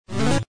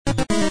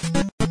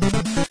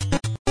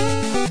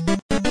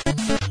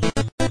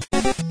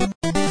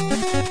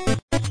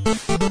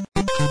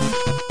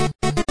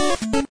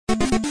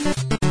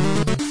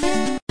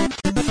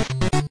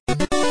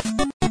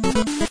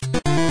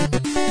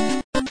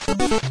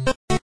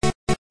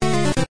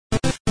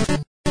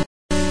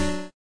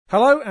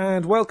Hello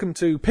and welcome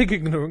to Pig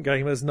Ignorant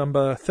Gamers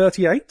number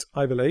 38,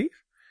 I believe.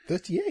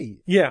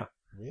 38? Yeah.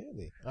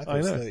 Really? I thought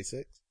it was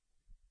 36.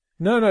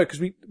 No, because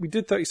we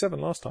did 37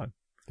 last time.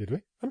 Did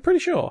we? I'm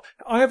pretty sure.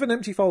 I have an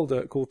empty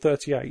folder called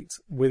 38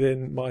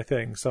 within my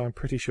thing, so I'm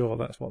pretty sure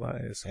that's what that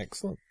is.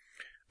 Excellent.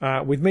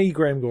 With me,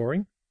 Graham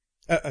Goring.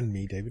 And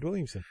me, David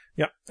Williamson.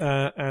 Yeah,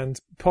 and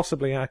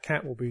possibly our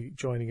cat will be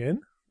joining in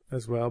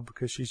as well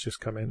because she's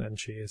just come in and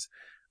she is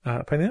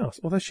a pain in the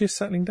arse. Although she is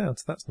settling down,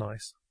 so that's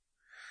nice.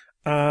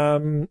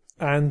 And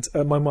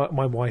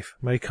my wife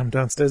may come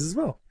downstairs as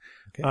well.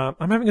 Okay.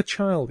 I'm having a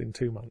child in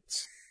 2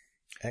 months.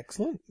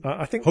 Excellent.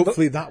 I think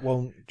hopefully that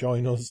won't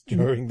join us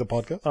during the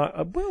podcast.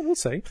 Well, we'll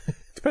see.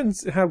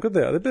 Depends how good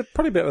they are. They're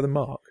probably better than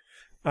Mark.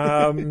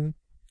 I think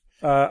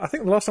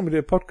the last time we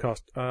did a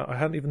podcast, I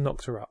hadn't even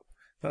knocked her up.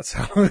 That's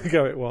how long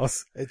ago it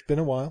was. It's been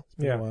a while.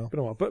 It's been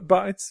a while.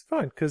 But it's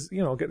fine because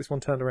I'll get this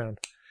one turned around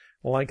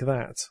like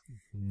that.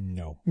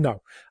 No.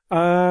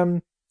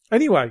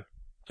 Anyway.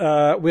 We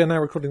are now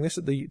recording this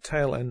at the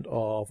tail end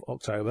of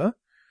October.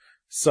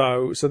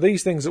 So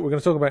these things that we're going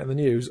to talk about in the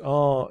news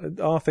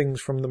are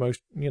things from the most,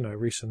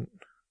 recent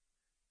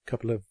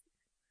couple of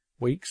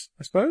weeks,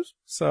 I suppose.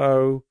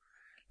 So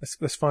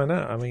let's find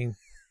out. I mean,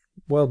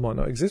 world might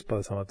not exist by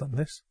the time I've done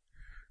this.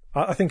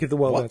 I think if the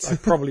world ends, I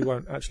probably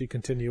won't actually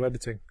continue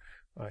editing,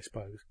 I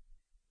suppose.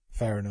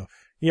 Fair enough.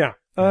 Yeah.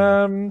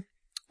 All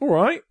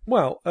right.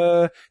 Well,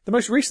 the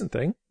most recent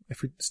thing,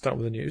 if we start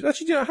with the news.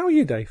 Actually, how are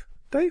you, Dave?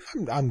 Dave?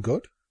 I'm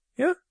good.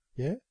 Yeah?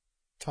 Yeah.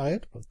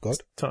 Tired, but good.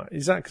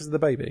 Is that because of the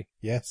baby?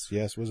 Yes.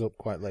 Was up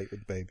quite late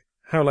with the baby.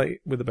 How late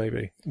with the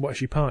baby? What, is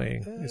she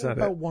partying? Is that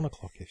about it? 1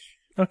 o'clock-ish.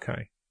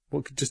 Okay.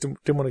 Well, just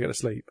didn't want to go to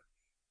sleep.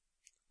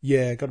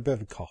 Yeah, got a bit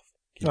of a cough.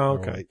 Oh,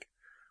 okay. Awake.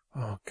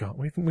 Oh, God,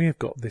 we have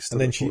got this. And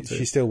then she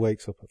still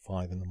wakes up at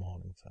 5 in the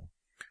morning,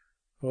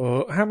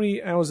 so. How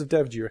many hours of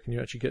dev do you reckon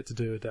you actually get to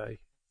do a day?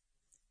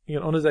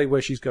 On a day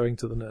where she's going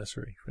to the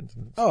nursery, for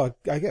instance. Oh,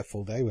 I get a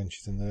full day when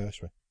she's in the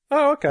nursery.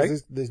 Oh, okay.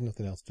 There's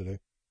nothing else to do.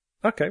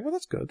 Okay, well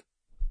that's good.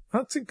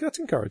 That's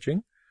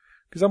encouraging.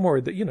 Because I'm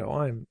worried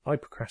that, I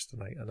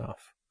procrastinate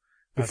enough.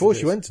 Before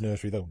she went to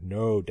nursery though,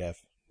 no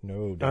dev time.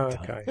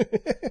 Okay. Are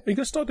you going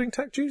to start doing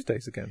Tech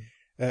Tuesdays again?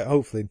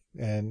 Hopefully,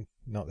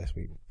 not this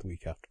week, the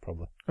week after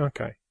probably.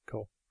 Okay,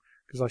 cool.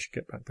 Because I should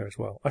get back there as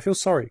well. I feel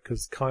sorry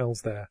because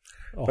Kyle's there.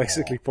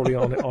 Basically probably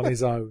on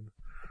his own.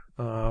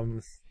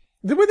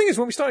 The weird thing is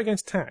when we started going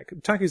to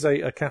TAC is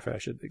a cafe, I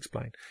should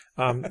explain,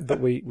 that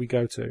we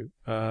go to.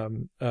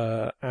 And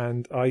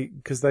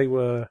because I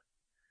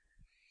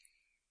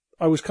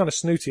was kind of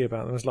snooty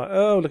about them. I was like,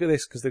 oh, look at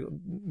this, because they've got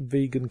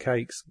vegan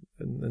cakes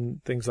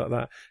and things like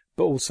that,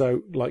 but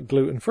also like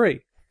gluten free.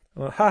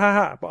 I'm like, ha ha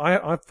ha, but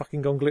I've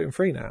fucking gone gluten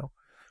free now.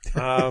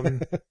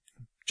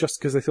 Just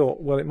because they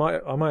thought, well,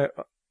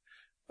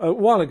 a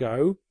while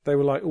ago, they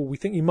were like, oh, we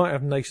think you might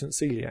have nascent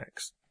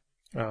celiacs,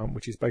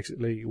 which is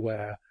basically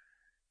where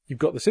you've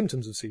got the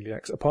symptoms of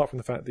celiacs, apart from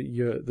the fact that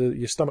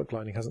your stomach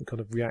lining hasn't kind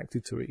of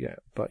reacted to it yet,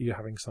 but you're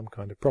having some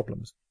kind of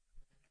problems.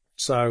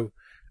 So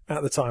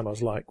at the time I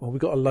was like, well,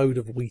 we've got a load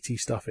of wheaty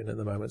stuff in at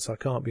the moment, so I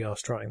can't be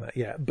asked trying that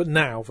yet. But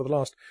now, for the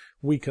last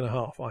week and a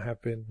half, I have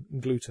been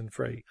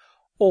gluten-free.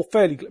 Or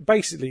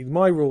basically,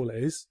 my rule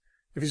is,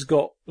 if it's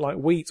got like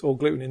wheat or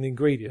gluten in the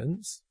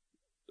ingredients,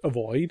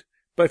 avoid.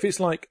 But if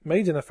it's like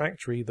made in a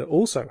factory that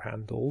also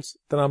handles,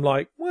 then I'm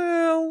like,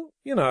 well,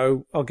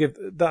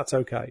 that's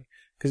okay.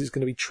 Because it's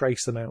going to be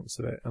trace amounts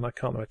of it, and I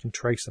can't imagine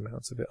trace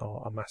amounts of it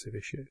are a massive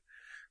issue.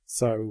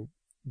 So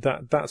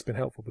that's been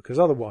helpful, because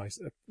otherwise,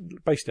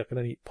 basically I can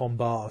only eat Pom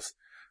bars,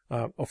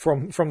 or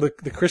from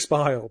the crisp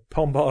aisle.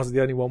 Pom bars are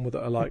the only one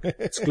that are like,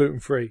 it's gluten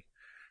free.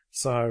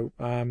 So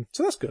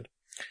that's good.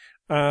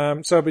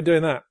 So I've been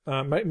doing that.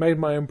 Made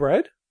my own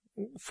bread,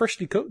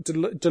 freshly cooked,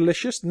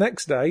 delicious.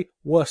 Next day,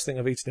 worst thing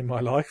I've eaten in my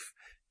life.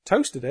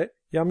 Toasted it,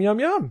 yum yum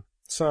yum.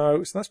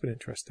 So that's been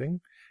interesting,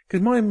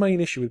 because my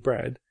main issue with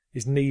bread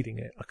is kneading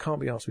it. I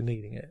can't be asked with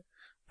kneading it.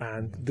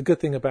 And the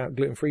good thing about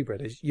gluten-free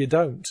bread is you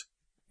don't.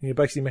 You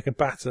basically make a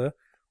batter,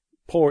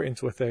 pour it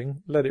into a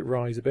thing, let it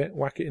rise a bit,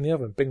 whack it in the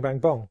oven, bing bang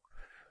bong.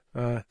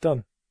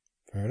 Done.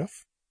 Fair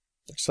enough.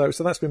 So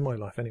that's been my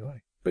life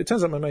anyway. But it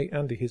turns out my mate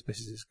Andy, his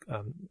missus is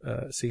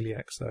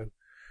celiac, so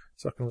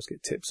I can always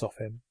get tips off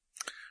him.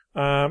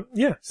 So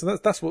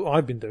that's what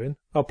I've been doing.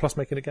 Oh, plus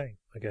making a game,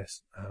 I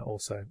guess,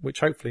 also,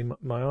 which hopefully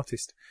my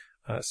artist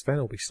Sven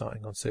will be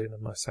starting on soon,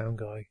 and my sound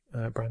guy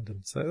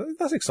Brandon. So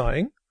that's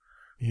exciting.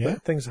 Yeah,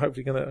 but things are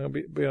hopefully going to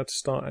be able to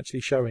start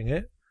actually showing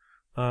it.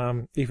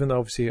 Even though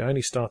obviously I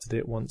only started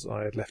it once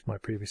I had left my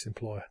previous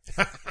employer.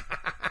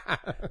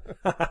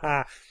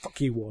 Fuck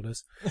you,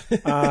 Warners.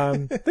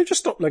 They've just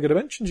stopped Lego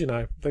Dimensions,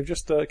 They've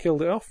just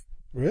killed it off.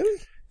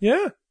 Really?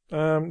 Yeah.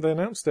 They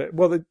announced it.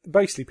 Well,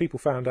 basically people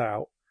found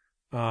out,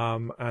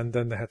 and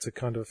then they had to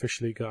kind of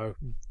officially go,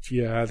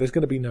 yeah, there's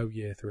going to be no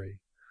year 3.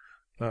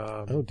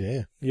 Oh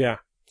dear. Yeah.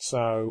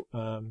 So,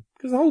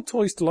 because the whole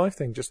Toys to Life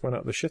thing just went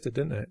up the shitter,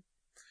 didn't it?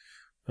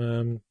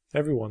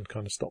 Everyone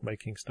kind of stopped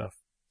making stuff.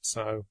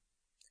 So,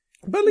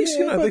 but at least,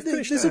 they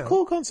finished there's out. a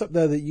core concept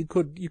there that you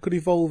could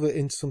evolve it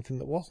into something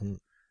that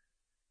wasn't.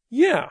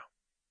 Yeah.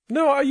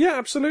 No, yeah,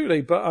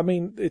 absolutely. But I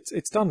mean,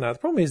 it's done now. The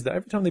problem is that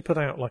every time they put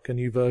out like a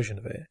new version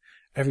of it,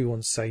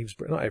 everyone's saves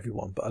break. Not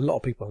everyone, but a lot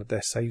of people had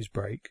their saves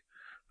break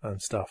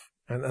and stuff.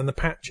 And the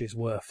patches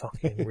were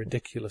fucking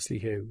ridiculously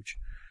huge.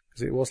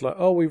 Because it was like,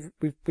 oh,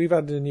 we've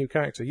added a new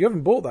character. You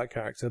haven't bought that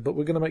character, but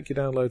we're going to make you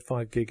download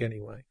 5 gig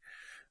anyway.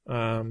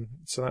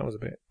 So that was a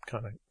bit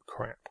kind of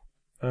crap.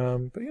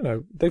 But you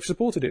know, they've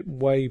supported it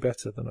way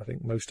better than I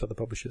think most other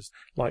publishers.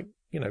 Like,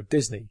 you know,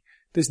 Disney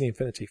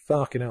Infinity,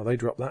 fucking hell, they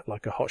dropped that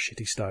like a hot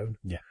shitty stone.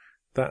 Yeah.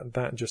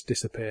 That just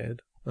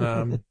disappeared.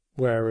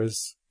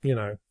 Whereas, you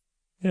know,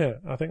 yeah,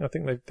 I think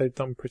they've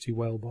done pretty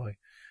well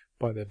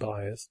by their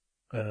buyers.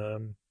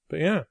 But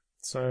yeah,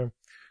 so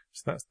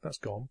that's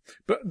gone.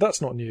 But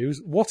that's not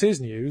news. What is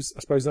news?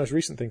 I suppose the most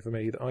recent thing for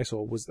me that I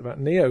saw was about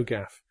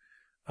NeoGAF.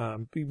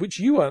 Which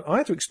I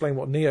had to explain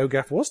what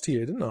NeoGAF was to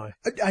you, didn't I?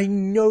 I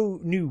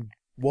knew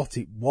what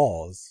it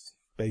was,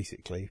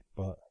 basically,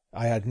 but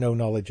I had no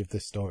knowledge of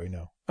this story,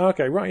 no.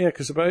 Okay, right, yeah,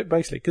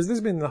 because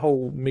there's been the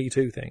whole Me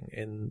Too thing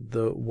in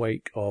the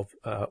wake of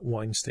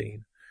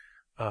Weinstein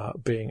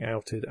being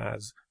outed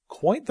as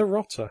quite the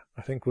rotter,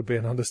 I think would be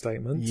an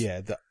understatement.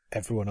 Yeah, that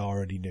everyone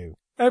already knew.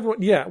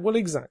 Everyone, yeah, well,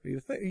 exactly.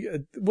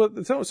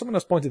 Someone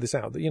else pointed this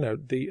out, that, you know,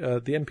 the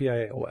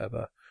MPAA or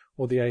whatever,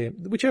 or the AM,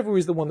 whichever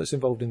is the one that's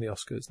involved in the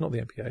Oscars, not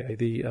the MPAA,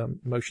 the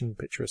Motion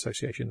Picture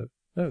Association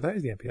no, that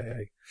is the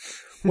MPAA.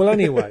 Well,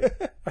 anyway,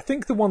 I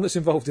think the one that's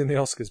involved in the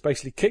Oscars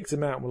basically kicked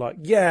him out and were like,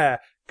 yeah,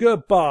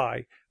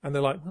 goodbye. And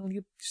they're like, well,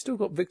 you've still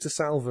got Victor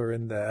Salva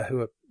in there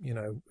who are, you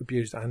know,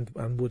 abused, and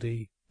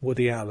Woody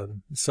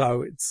Allen.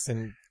 So it's...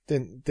 And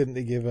didn't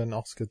they give an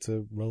Oscar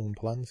to Roman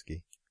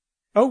Polanski?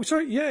 Oh,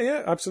 sorry,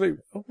 yeah,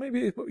 absolutely. Oh,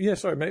 maybe, yeah,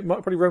 sorry,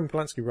 probably Roman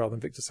Polanski rather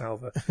than Victor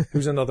Salva,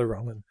 who's another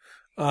Roman.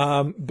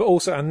 But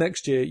also, and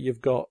next year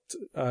you've got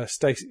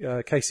Casey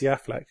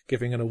Affleck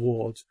giving an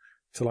award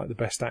to like the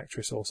best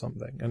actress or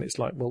something, and it's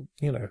like, well,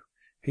 you know,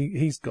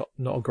 he's got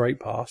not a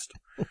great past,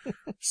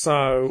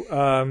 so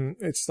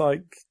it's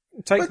like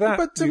that.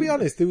 But to be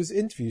honest, there was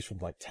interviews from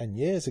like 10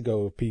 years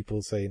ago of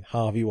people saying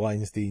Harvey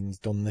Weinstein's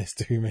done this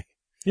to me.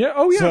 Yeah,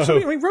 oh yeah,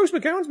 absolutely. I mean, Rose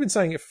McGowan's been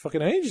saying it for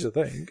fucking ages, I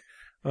think.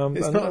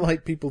 It's not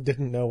like people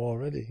didn't know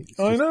already.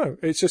 I know.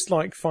 It's just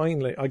like,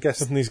 finally, I guess.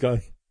 Suddenly he's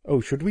going, oh,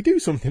 should we do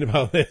something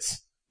about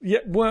this? Yeah,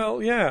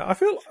 well, yeah. I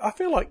feel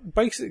like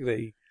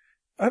basically,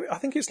 I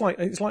think it's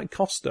like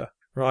Costa,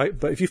 right?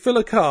 But if you fill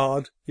a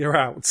card, you're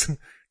out.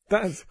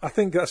 I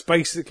think that's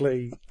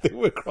basically.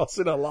 We're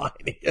crossing a line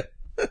here.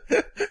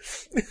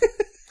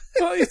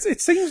 Well, it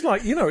seems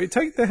like, you know,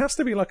 there has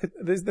to be like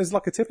there's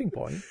like a tipping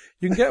point.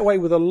 You can get away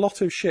with a lot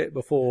of shit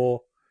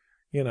before,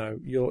 you know,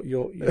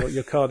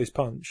 your card is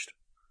punched.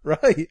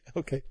 Right.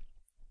 Okay.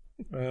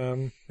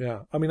 Yeah.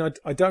 I mean,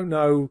 I don't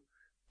know.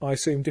 I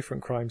assume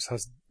different crimes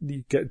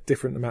you get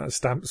different amount of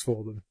stamps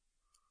for them.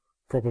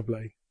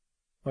 Probably.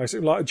 I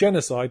assume like a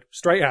genocide,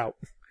 straight out.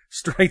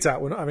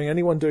 We're not having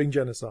anyone doing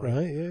genocide.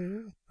 Right.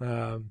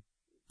 Yeah.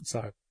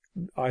 So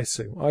I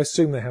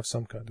assume they have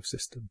some kind of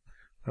system.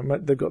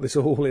 They've got this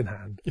all in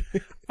hand.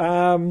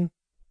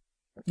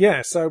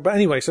 Yeah, but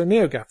anyway, so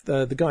NeoGAF,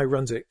 the guy who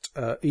runs it,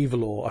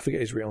 Evilor, I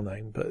forget his real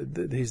name, but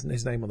his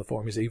name on the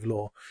forum is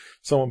Evilor.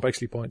 Someone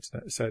basically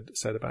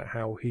said about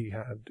how he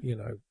had, you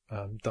know,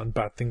 done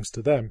bad things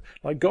to them.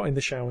 Like, got in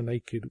the shower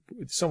naked.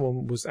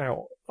 Someone was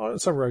out on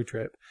some road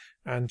trip,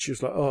 and she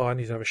was like, oh, I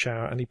need to have a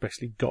shower, and he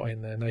basically got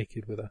in there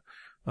naked with her.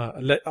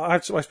 I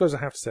suppose I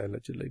have to say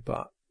allegedly,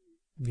 but,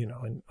 you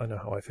know, I know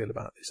how I feel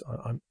about this.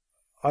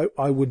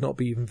 I would not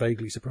be even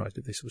vaguely surprised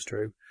if this was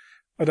true.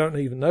 I don't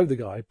even know the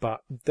guy,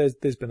 but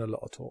there's been a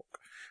lot of talk.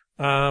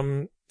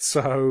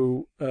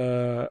 So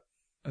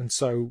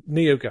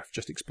NeoGAF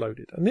just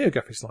exploded. And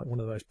NeoGAF is like one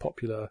of the most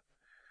popular,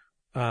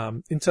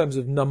 in terms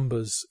of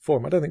numbers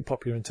forum. I don't think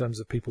popular in terms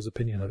of people's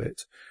opinion of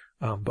it.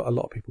 But a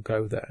lot of people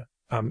go there.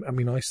 I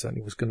mean, I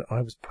certainly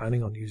I was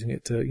planning on using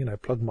it to, you know,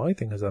 plug my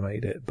thing as I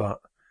made it, but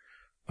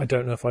I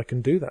don't know if I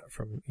can do that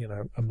from, you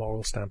know, a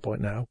moral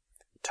standpoint now.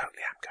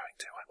 Totally am going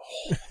to. I'm a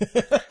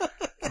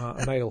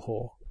whore. A male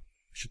whore.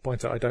 I should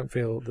point out I don't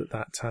feel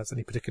that has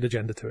any particular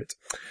gender to it.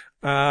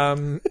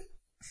 I'm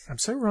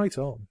so right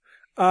on.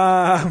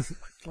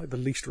 Like the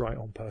least right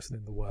on person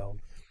in the world.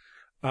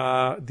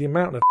 The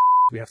amount of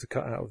we have to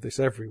cut out of this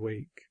every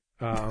week.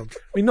 I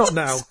mean, not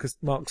now, because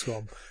Mark's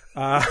gone.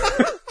 I'm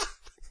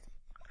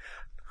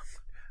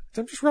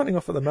just running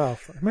off at the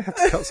mouth. I may have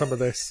to cut some of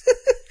this.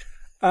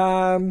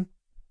 But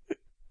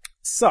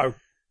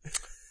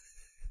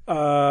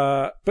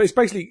it's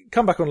basically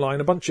come back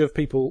online. A bunch of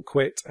people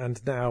quit,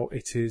 and now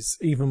it is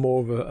even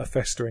more of a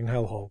festering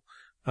hellhole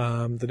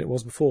than it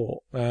was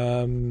before.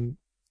 In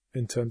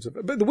terms of,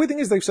 but the weird thing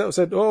is they've sort of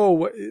said,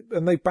 oh,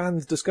 and they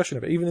banned discussion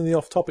of it. Even in the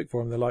off-topic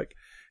forum, they're like,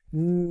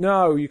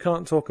 no, you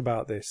can't talk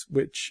about this.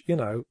 Which, you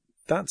know,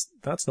 that's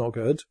not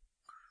good.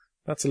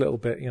 That's a little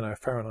bit, you know,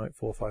 Fahrenheit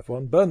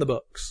 451. Burn the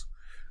books.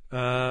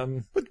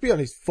 But to be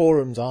honest,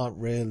 forums aren't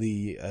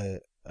really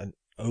an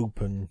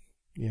open,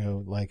 you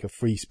know, like a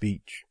free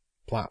speech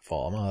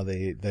platform, are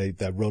they?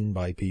 They're run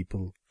by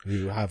people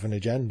who have an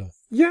agenda.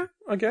 Yeah,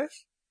 I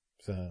guess.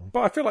 So,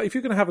 But I feel like if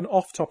you're going to have an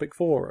off-topic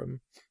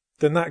forum,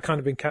 then that kind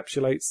of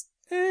encapsulates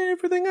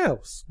everything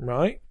else,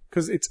 right?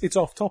 Because it's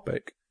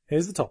off-topic.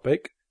 Here's the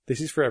topic.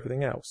 This is for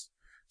everything else.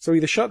 So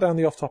either shut down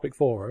the off-topic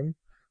forum,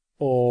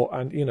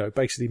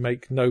 basically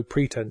make no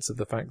pretense of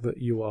the fact that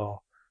you are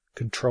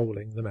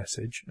controlling the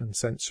message and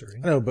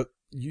censoring. I know, but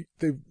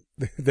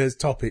there's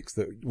topics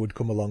that would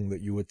come along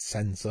that you would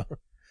censor.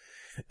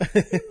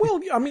 Well,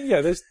 I mean,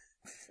 yeah,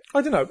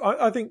 I don't know.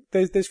 I think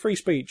there's free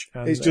speech.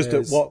 And it's just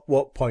at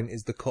what point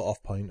is the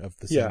cut-off point of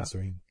the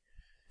censoring?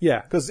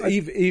 Yeah. Because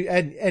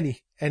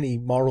any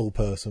moral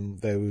person,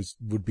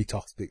 would be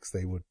topics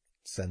they would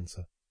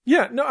censor.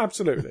 Yeah, no,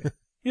 absolutely.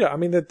 Yeah, I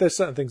mean, there's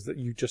certain things that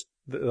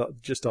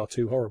that just are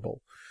too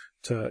horrible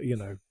to,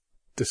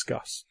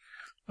 discuss,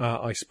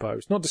 I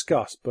suppose. Not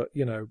discuss, but,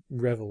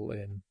 revel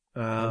in.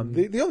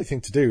 The only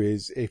thing to do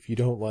is, if you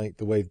don't like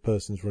the way the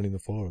person's running the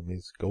forum,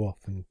 is go off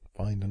and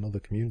find another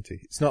community.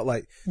 It's not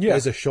like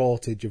there's a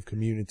shortage of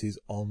communities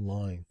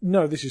online.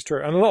 No, this is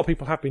true. And a lot of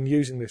people have been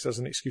using this as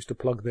an excuse to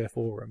plug their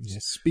forums. Yeah,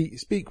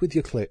 speak with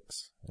your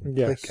clicks. And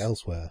click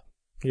elsewhere.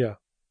 Yeah.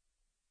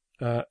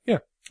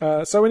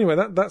 So anyway,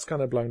 that's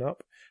kind of blown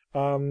up.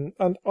 And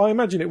I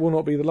imagine it will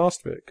not be the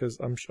last of it, because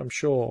I'm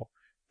sure,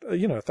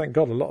 thank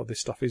God a lot of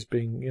this stuff is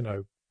being,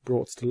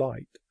 brought to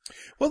light.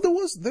 Well, there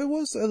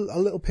was a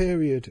little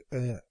period,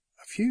 a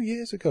few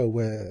years ago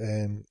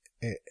where,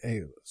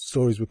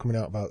 stories were coming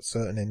out about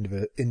certain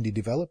indie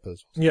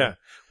developers. Yeah.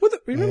 Well,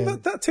 remember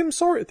that Tim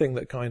Sorrett thing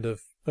that kind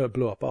of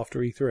blew up after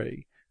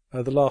E3?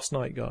 The Last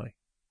Night guy.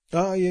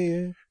 Oh,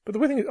 yeah. But the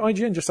weird thing is,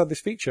 IGN just had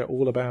this feature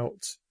all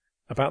about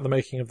the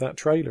making of that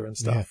trailer and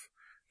stuff. Yeah.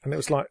 And it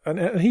was like,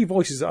 and he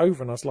voices it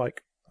over, and I was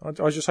like, I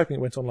was just hoping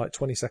it went on like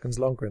 20 seconds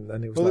longer, and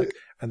then it was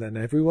and then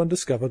everyone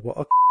discovered what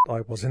a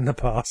I was in the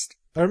past.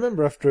 I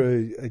remember after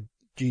a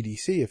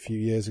GDC a few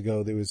years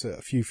ago, there was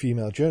a few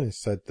female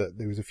journalists said that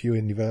there was a few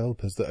indie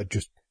developers that had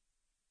just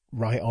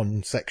right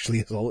on sexually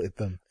assaulted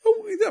them.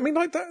 Oh, I mean,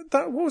 like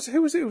who was it?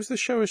 It was the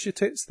show us your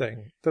tits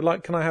thing. They're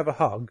like, can I have a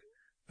hug?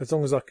 As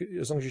long as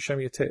you show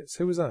me your tits.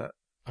 Who was that?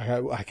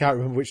 I can't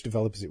remember which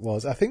developers it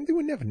was. I think they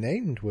were never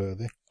named, were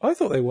they? I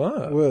thought they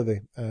were. Were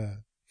they?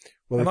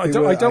 Well, I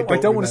don't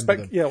want to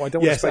speculate. Yeah, I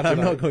don't want to speculate.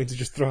 I'm not going to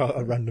just throw out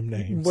a random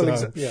name. Well,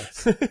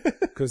 yes,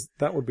 because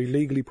that would be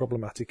legally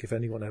problematic if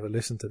anyone ever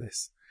listened to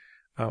this,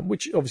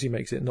 which obviously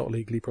makes it not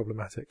legally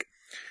problematic.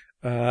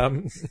 Yeah.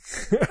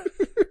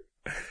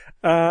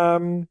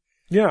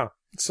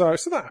 So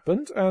that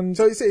happened, and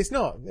so it's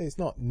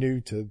not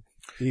new to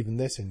even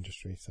this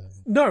industry. So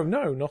no,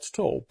 not at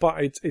all.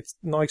 But it's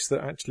nice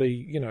that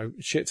actually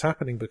shit's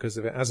happening because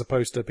of it, as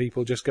opposed to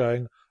people just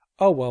going,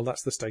 oh, well,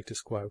 that's the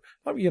status quo.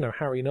 Like,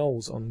 Harry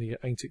Knowles on the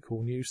Ain't It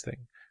Cool News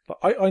thing.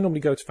 Like, I normally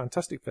go to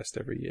Fantastic Fest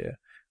every year,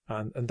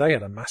 and they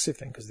had a massive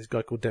thing because this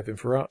guy called Devin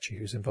Faraci,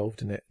 who's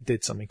involved in it,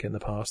 did something in the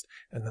past,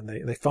 and then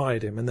they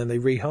fired him, and then they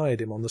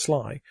rehired him on the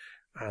sly,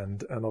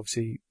 and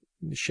obviously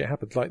shit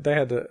happened. Like, they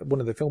had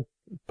one of the film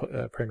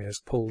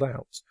premieres pulled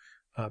out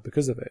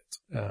because of it.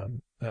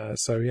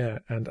 So yeah,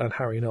 and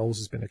Harry Knowles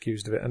has been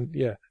accused of it, and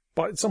yeah,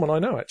 but someone I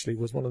know actually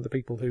was one of the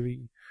people who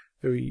he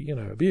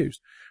abused.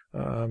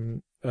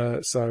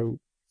 So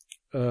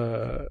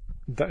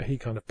that he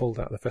kind of pulled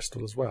out of the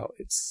festival as well.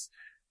 It's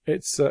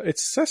a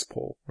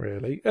cesspool,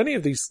 really. Any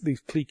of these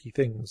cliquey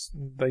things,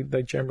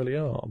 they generally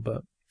are,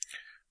 but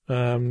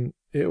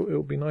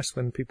it'll be nice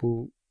when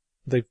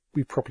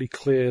we properly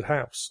cleared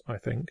house, I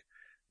think,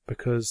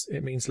 because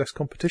it means less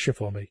competition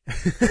for me.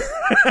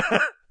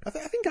 I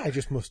think I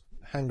just must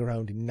hang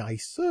around in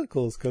nice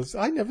circles, because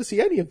I never see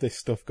any of this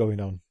stuff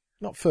going on.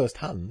 Not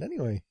firsthand,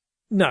 anyway.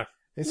 No.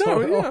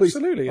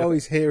 Absolutely.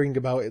 Always hearing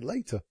about it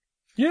later.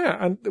 Yeah,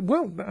 and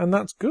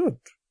that's good.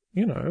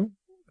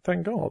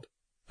 Thank God.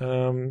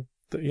 That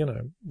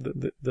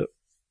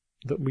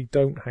we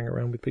don't hang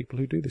around with people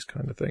who do this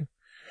kind of thing.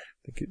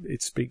 I think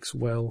it speaks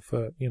well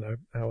for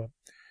the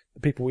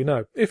people we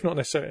know. If not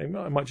necessarily,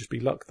 it might just be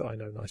luck that I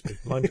know nice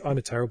people. I'm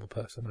a terrible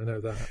person. I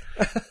know that.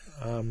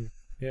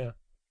 Yeah.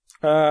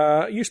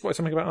 You spotted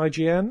something about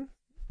IGN?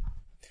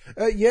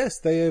 Yes,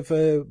 they have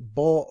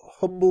bought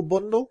Humble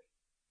Bundle.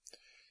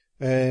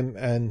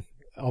 And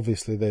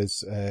obviously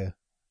there's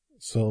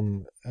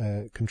some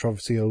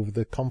controversy over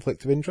the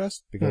conflict of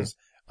interest, because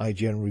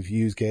IGN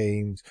reviews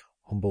games,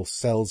 Humble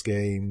sells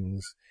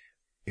games.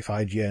 If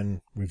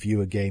IGN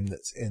review a game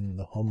that's in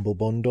the Humble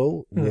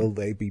Bundle, will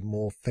they be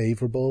more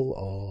favourable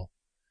or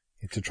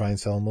to try and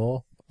sell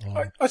more?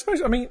 I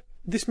suppose,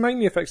 this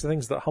mainly affects the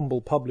things that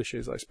Humble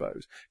publishes, I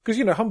suppose. Because,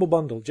 Humble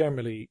Bundle,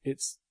 generally,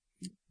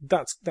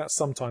 that's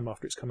sometime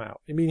after it's come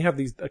out. You have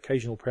these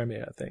occasional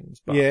premiere things.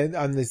 But yeah,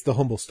 and there's the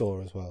Humble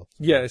Store as well.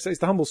 Yeah, it's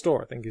the Humble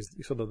Store, I think, is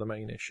sort of the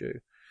main issue.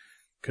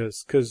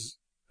 Because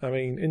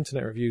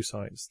internet review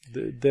sites,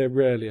 they're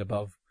rarely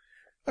above.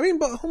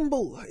 But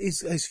Humble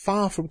is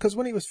far from, because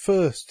when it was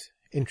first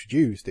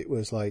introduced, it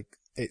was like,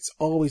 it's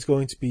always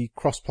going to be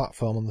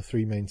cross-platform on the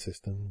three main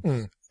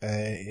systems.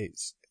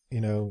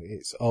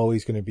 It's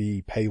always going to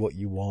be pay what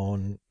you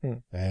want,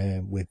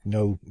 with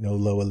no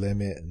lower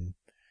limit and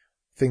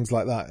things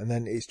like that. And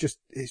then it's just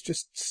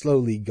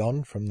slowly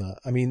gone from that.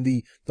 I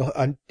mean,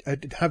 I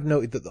have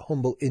noted that the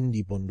Humble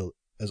Indie Bundle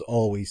has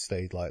always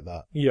stayed like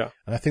that. Yeah.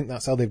 And I think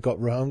that's how they've got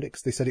around it,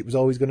 because they said it was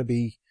always going to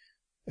be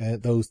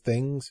those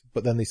things,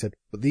 but then they said,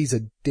 but these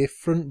are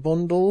different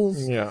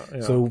bundles. Yeah.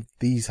 So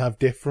these have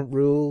different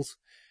rules.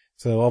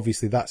 So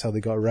obviously that's how they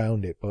got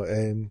around it. But,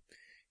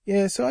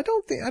 yeah, so I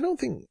don't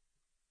think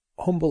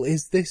Humble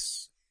is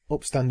this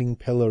upstanding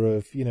pillar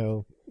of, you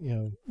know.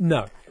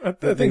 No, I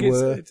think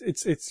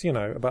it's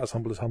about as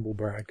humble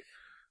brag.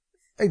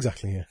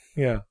 Exactly. Yeah.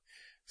 Yeah.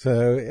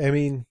 So, I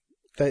mean,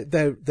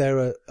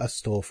 they're a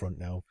storefront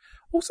now.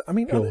 Also, I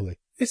mean, purely.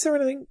 Is there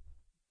anything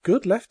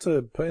good left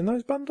to put in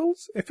those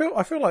bundles?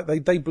 I feel like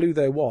they blew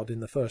their wad in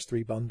the first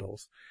 3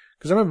 bundles,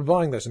 because I remember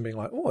buying those and being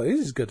like, "Oh, this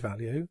is good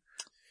value."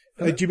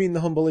 Do you mean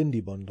the Humble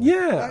Indie Bundle?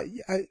 Yeah.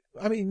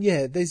 I mean,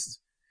 yeah.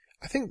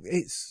 I think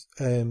it's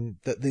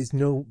that there's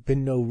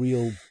been no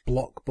real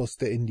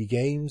blockbuster indie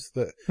games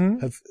that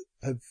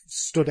have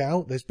stood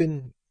out. There's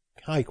been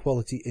high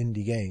quality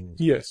indie games,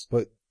 yes,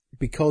 but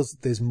because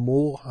there's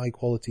more high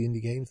quality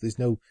indie games, there's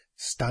no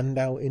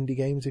standout indie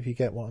games, if you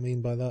get what I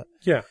mean by that.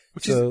 Yeah,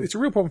 it's a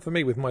real problem for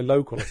me with my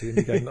low quality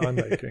indie game that I'm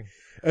making.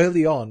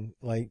 Early on,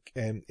 like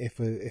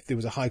if there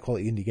was a high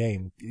quality indie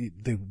game,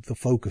 the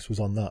focus was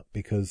on that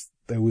because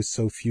there was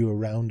so few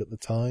around at the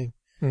time.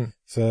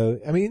 So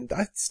I mean,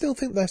 I still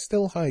think they're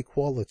still high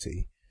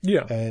quality.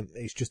 Yeah,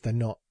 it's just they're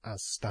not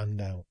as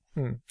standout.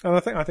 And I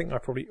think I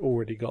probably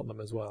already got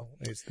them as well.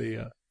 Is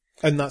the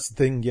and that's the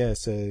thing, yeah.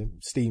 So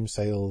Steam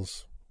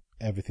sales,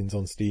 everything's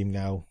on Steam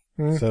now.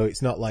 So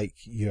it's not like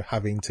you're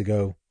having to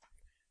go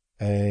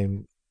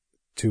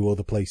to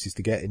other places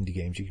to get indie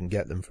games. You can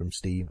get them from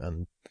Steam,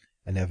 and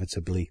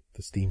inevitably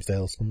the Steam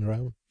sales come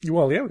around.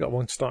 Well, yeah, we've got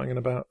one starting in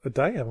about a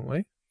day, haven't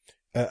we?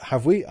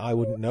 Have we? I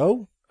wouldn't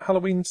know.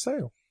 Halloween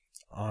sale.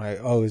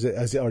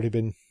 Has it already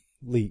been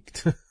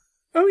leaked?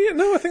 Oh yeah,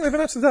 no, I think they've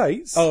announced the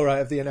dates. Oh right,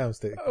 have they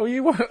announced it? Oh,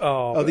 you what?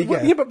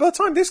 Yeah, but by the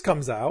time this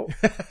comes out,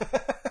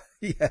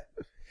 yeah.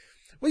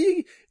 Well,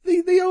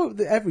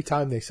 they every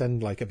time they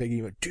send like a big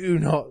email, do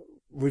not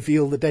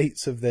reveal the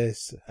dates of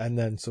this, and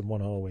then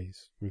someone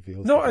always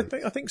reveals. No, I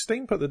think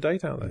Steam put the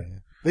date out there. Yeah.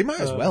 They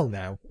might as well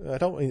now. I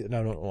don't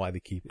know why they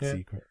keep it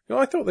secret. No,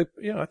 I thought they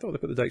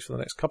put the dates for the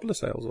next couple of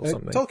sales or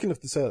something. Talking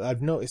of the sale,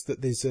 I've noticed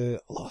that there's a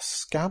lot of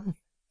scam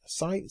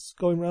sites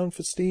going around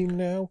for Steam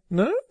now.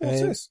 No,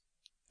 what's this?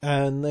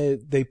 And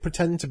they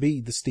pretend to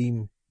be the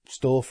Steam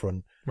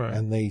storefront, right.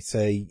 And they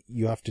say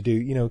you have to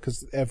do,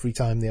 because every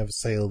time they have a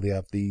sale, they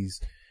have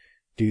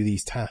do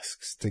these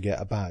tasks to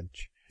get a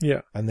badge.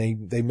 Yeah. And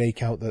they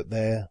make out that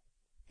they're,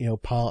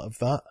 part of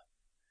that,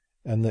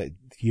 and that,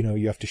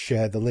 you have to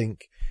share the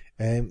link.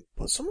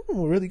 But some of them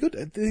were really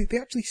good. They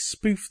actually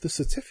spoof the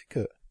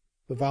certificate,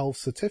 the Valve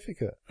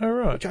certificate. Oh,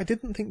 right. Which I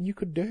didn't think you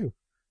could do.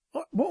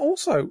 Well,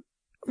 also,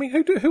 I mean,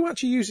 who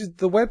actually uses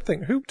the web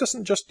thing? Who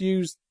doesn't just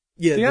use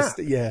the app?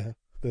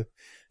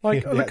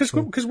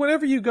 Because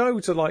whenever you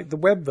go to like the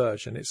web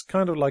version, it's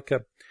kind of like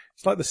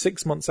it's like the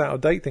 6 months out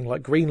of date thing,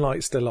 like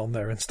Greenlight's still on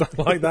there and stuff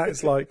like that.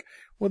 It's like,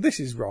 well, this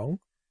is wrong.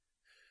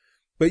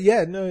 But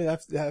yeah, no,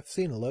 I've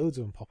seen loads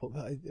of them pop up.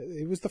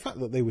 It was the fact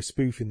that they were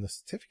spoofing the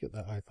certificate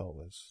that I thought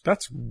was...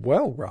 That's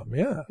well run,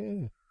 yeah.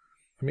 I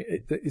mean,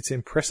 it's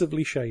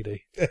impressively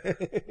shady.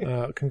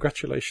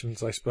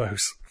 Congratulations, I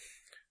suppose.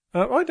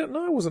 I don't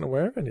know. I wasn't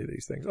aware of any of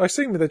these things. I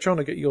assume they're trying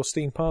to get your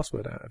Steam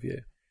password out of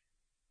you.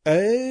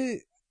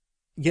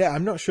 Yeah,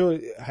 I'm not sure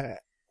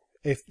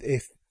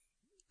if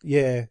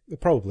yeah,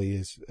 it probably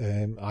is.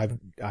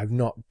 I've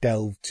not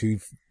delved too,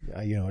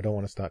 I don't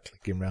want to start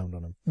clicking around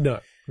on them. No.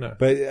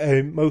 But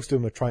most of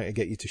them are trying to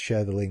get you to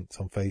share the links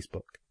on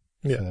Facebook.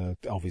 Yeah. So,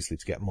 obviously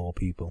to get more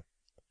people.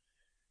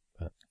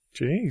 But.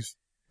 Jeez,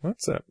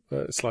 that's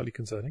slightly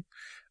concerning.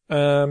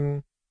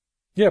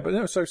 Yeah, but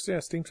no, so yeah,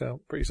 Steam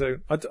sale pretty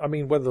soon. I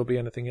mean, whether there'll be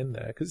anything in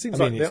there, because it seems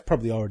like it's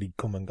probably already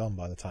come and gone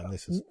by the time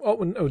this is. Oh,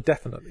 no,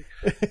 definitely.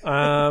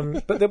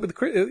 But with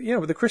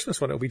the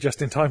Christmas one, it'll be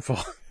just in time for.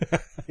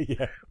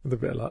 Yeah, with a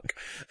bit of luck.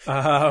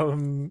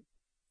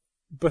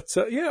 But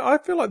I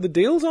feel like the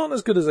deals aren't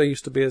as good as they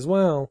used to be as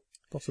well.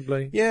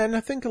 Possibly. Yeah, and I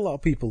think a lot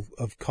of people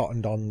have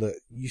cottoned on that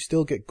you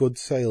still get good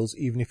sales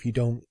even if you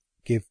don't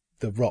give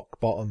the rock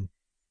bottom,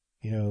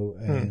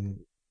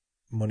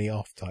 money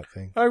off type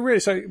thing. Oh, really?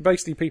 So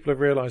basically people have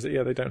realised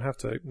that, they don't have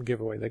to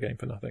give away their game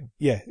for nothing.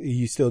 Yeah,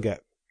 you still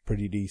get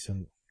pretty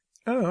decent.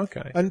 Oh,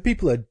 okay. And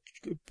people are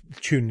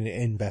tuning it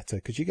in better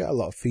because you get a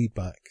lot of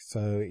feedback.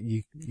 So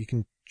you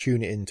can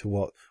tune it into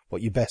what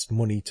your best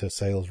money to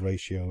sales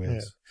ratio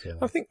is. Yeah.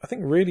 So. I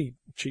think really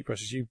cheap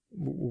prices, you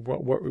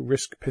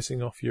risk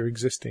pissing off your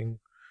existing,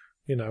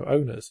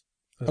 owners.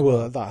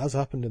 Well, that has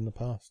happened in the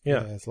past.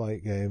 Yeah. It's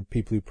like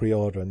people who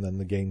pre-order and then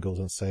the game goes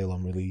on sale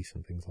on release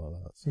and things like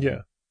that. So.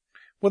 Yeah.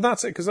 Well,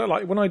 that's it, because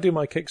like when I do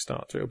my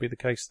Kickstarter, it'll be the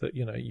case that,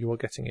 you are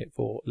getting it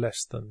for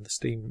less than the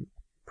Steam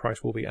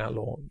price will be at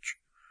launch,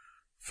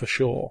 for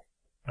sure.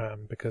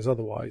 Because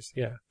otherwise,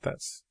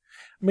 that's,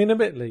 I mean,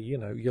 admittedly,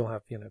 you'll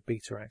have,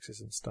 beta access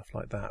and stuff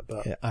like that,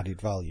 but. Yeah,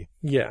 added value.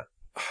 Yeah.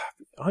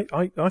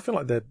 I feel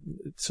like they're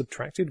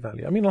subtracted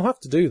value. I mean, I'll have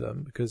to do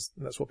them because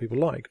that's what people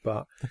like,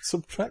 but...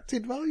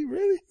 Subtracted value,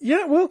 really?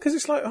 Yeah, well, because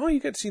it's like, you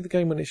get to see the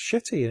game when it's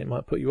shitty and it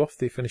might put you off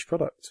the finished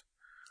product.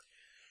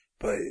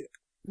 But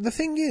the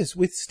thing is,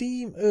 with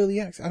Steam Early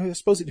Access, I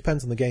suppose it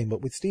depends on the game,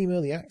 but with Steam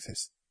Early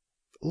Access,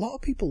 a lot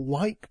of people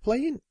like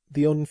playing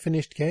the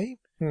unfinished game.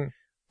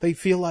 They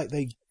feel like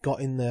they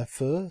got in there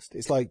first.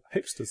 It's like...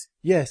 Hipsters.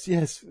 Yes,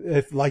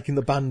 like in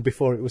the band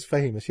before it was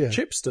famous, yeah.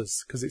 Chipsters,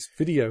 because it's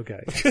video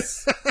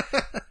games.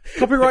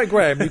 Copyright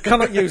Graham, you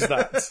cannot use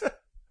that.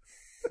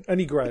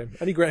 Any Graham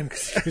can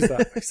use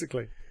that,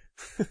 basically.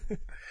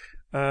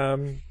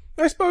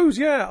 I suppose,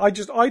 yeah,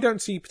 I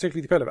don't see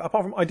particularly the appeal of it.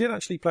 Apart from, I did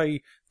actually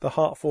play the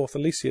Heartforth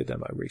Alicia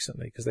demo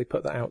recently, because they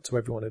put that out to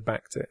everyone who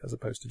backed it, as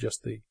opposed to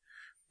just the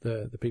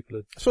people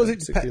who... I suppose it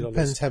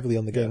depends heavily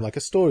on the game. Yeah. Like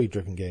a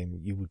story-driven game,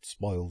 you would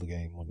spoil the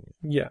game, wouldn't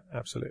you? Yeah,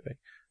 absolutely.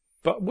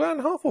 But, well,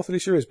 Heartforth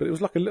Alicia is, but it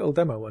was like a little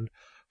demo, and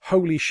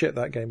holy shit,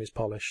 that game is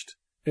polished.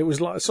 It was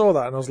like, I saw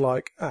that and I was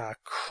like,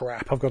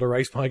 crap, I've got to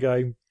race my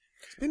game.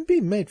 It's been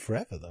being made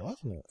forever though,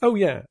 hasn't it? Oh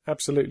yeah,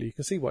 absolutely. You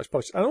can see why it's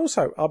polished. And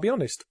also, I'll be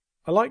honest,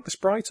 I like the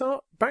sprite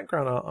art.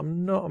 Background art,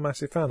 I'm not a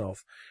massive fan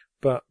of.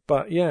 But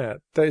yeah,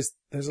 there's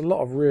a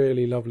lot of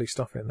really lovely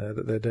stuff in there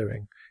that they're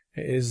doing.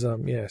 It is,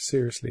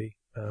 seriously,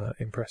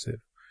 impressive.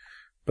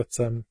 But,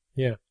 so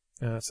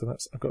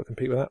I've got to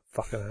compete with that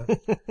fucker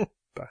now.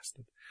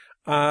 Bastard.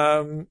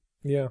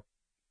 Yeah.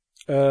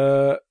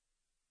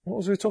 What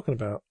was we talking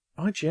about?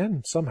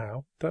 IGN,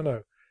 somehow. Don't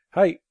know.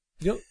 Hey,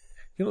 you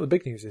know what the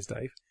big news is,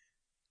 Dave?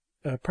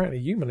 Apparently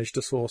you managed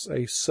to source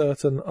a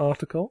certain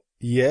article.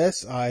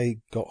 Yes, I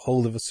got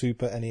hold of a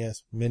Super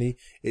NES Mini.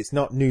 It's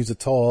not news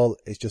at all.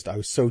 It's just I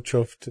was so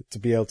chuffed to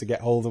be able to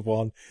get hold of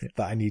one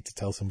that I need to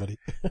tell somebody.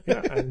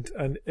 Yeah,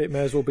 and it may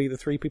as well be the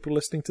 3 people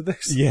listening to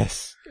this.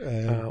 Yes.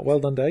 Well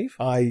done, Dave.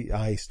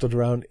 I stood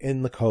around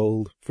in the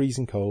cold,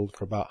 freezing cold,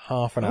 for about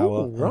half an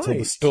hour until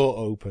the store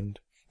opened.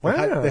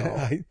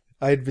 Wow.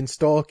 I had been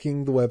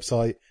stalking the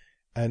website,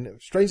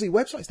 and strangely,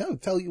 websites now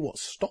tell you what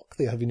stock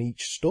they have in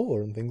each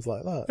store and things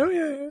like that. Oh,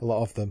 yeah. A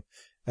lot of them.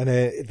 And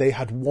they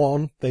had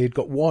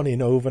got one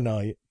in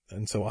overnight,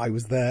 and so I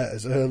was there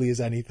as early as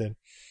anything,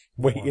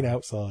 waiting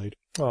outside.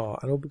 Oh,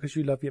 and all because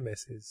you love your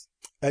missus.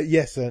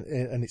 Yes,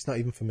 and it's not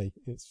even for me.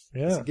 It's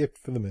a gift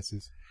for the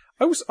missus.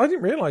 I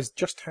didn't realise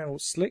just how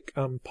slick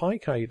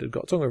Piecade had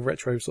got, talking of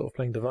retro sort of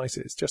playing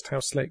devices, just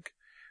how slick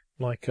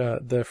like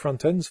the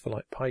front ends for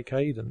like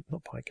Piecade and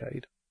not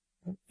Piecade.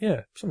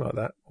 Yeah, something like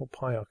that. Or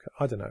Pi Arcade.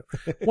 I don't know.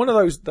 One of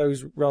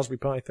those Raspberry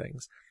Pi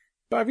things.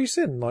 But have you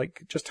seen,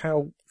 like, just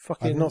how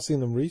fucking... I've not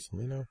seen them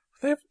recently, no.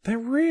 They're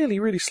really,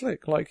 really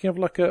slick. Like, you have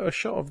like a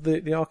shot of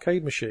the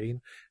arcade machine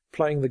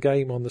playing the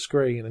game on the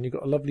screen, and you've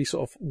got a lovely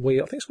sort of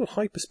wheel. I think it's called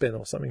Hyperspin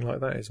or something like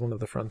that is one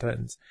of the front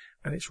ends.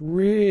 And it's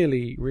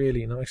really,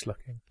 really nice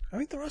looking. I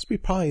think the Raspberry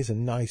Pi is a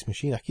nice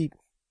machine. I keep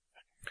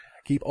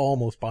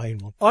almost buying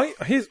one.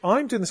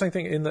 I'm doing the same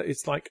thing in that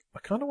it's like, I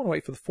kind of want to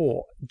wait for the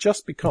 4,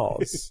 just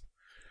because...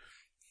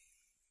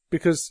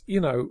 Because,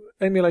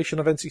 emulation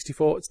of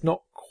N64, it's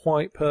not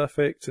quite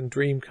perfect, and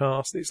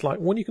Dreamcast, it's like,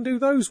 when you can do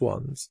those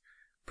ones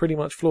pretty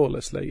much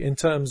flawlessly in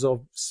terms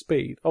of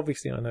speed.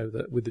 Obviously, I know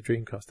that with the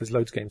Dreamcast, there's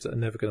loads of games that are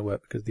never going to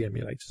work because the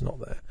emulator's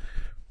not there.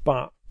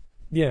 But,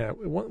 yeah,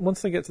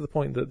 once they get to the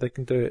point that they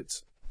can do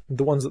it,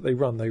 the ones that they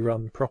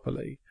run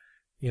properly,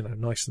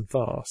 nice and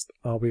fast,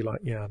 I'll be like,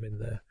 yeah, I'm in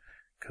there.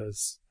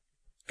 Because,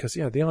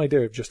 yeah, the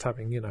idea of just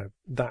having,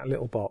 that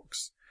little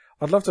box...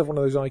 I'd love to have one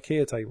of those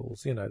IKEA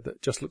tables,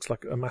 that just looks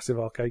like a massive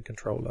arcade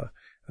controller,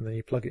 and then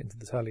you plug it into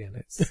the telly and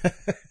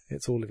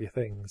it's all of your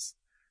things.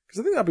 Because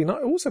I think that'd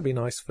also be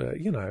nice for,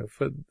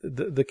 for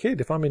the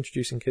kid. If I'm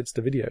introducing kids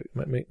to video,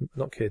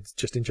 not kids,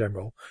 just in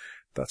general,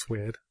 that's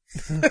weird.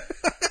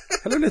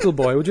 Hello, little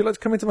boy, would you like to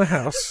come into my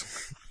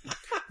house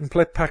and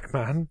play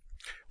Pac-Man?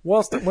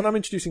 When I'm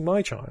introducing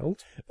my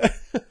child,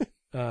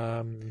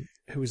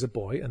 who is a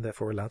boy and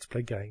therefore allowed to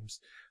play games.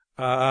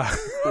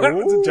 That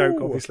was a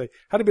joke, obviously.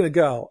 Had it been a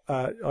girl,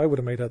 I would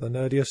have made her the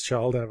nerdiest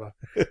child ever.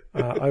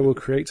 I will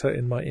create her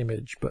in my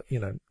image, but,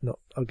 not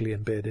ugly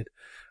and bearded.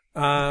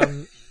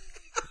 So,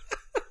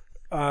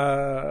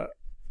 I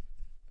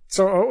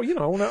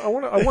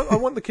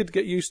want the kid to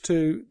get used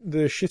to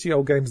the shitty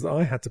old games that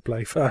I had to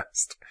play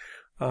first.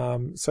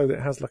 So that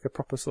it has like a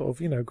proper sort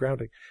of,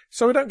 grounding.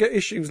 So we don't get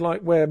issues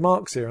like where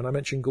Mark's here and I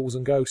mention Ghouls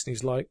and Ghosts and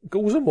he's like,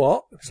 Ghouls and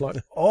what? It's like,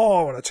 I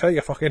want to tear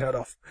your fucking head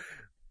off.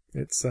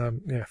 It's,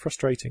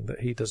 frustrating that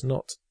he does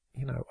not,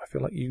 I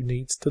feel like you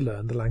needs to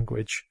learn the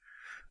language,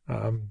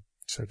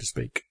 so to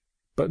speak,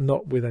 but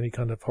not with any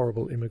kind of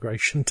horrible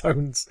immigration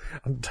tones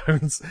and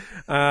tones.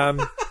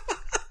 I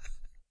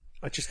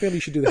just feel you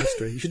should do the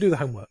history. You should do the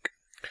homework.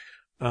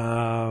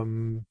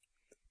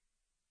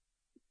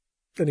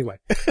 Anyway.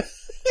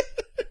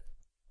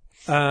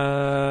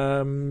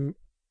 So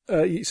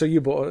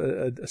you bought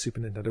a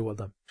Super Nintendo, well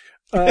done.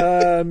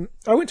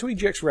 I went to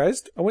EGX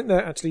Resd. I went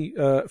there actually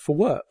for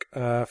work,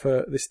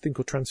 for this thing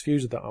called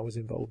Transfuser that I was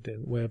involved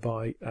in,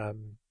 whereby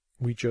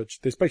we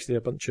judged. There's basically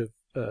a bunch of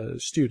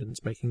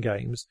students making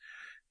games.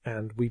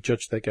 and we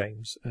judge their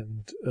games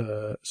and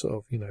sort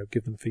of,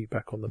 give them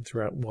feedback on them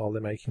throughout while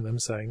they're making them,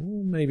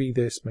 saying maybe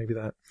this, maybe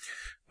that.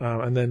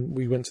 And then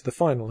we went to the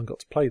final and got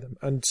to play them,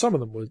 and some of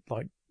them were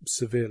like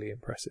severely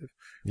impressive.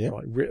 Yeah.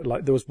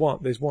 Like there's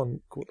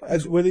one called,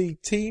 Were they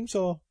teams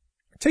or?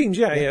 Teams,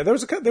 yeah. There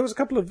was a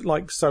couple of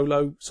like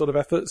solo sort of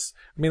efforts.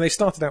 I mean, they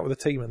started out with a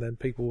team, and then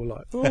people were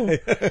like, "Oh,"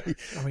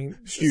 I mean,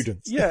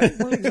 students. Yeah,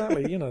 well,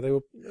 exactly. They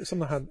were some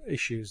had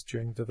issues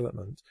during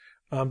development.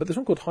 But there's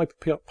one called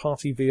Hyper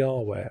Party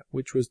VRware,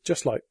 which was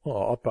just like,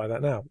 I'd buy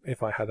that now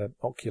if I had an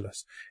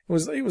Oculus. It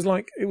was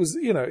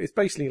it's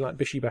basically like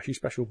Bishy Bashy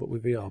Special, but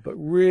with VR, but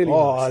really.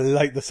 Oh, nice. I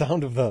like the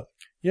sound of that.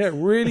 Yeah,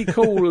 really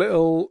cool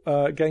little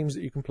games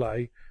that you can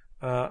play.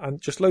 And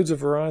just loads of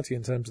variety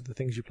in terms of the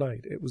things you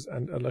played. It was,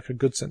 and like a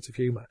good sense of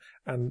humour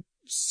and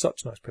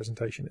such nice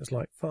presentation. It was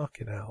like,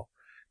 fucking hell,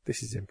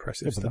 this is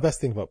impressive Yeah, but stuff. the best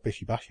thing about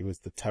Bishy Bashy was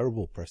the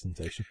terrible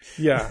presentation.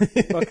 Yeah.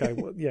 Okay.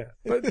 Well, yeah.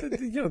 But,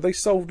 they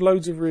solved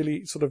loads of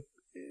really sort of,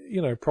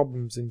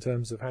 problems in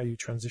terms of how you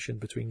transition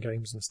between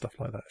games and stuff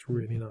like that. It's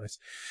really nice.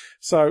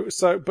 So,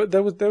 but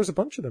there was a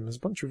bunch of them. There's a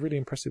bunch of really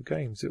impressive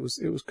games. It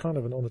was kind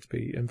of an honour to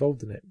be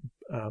involved in it.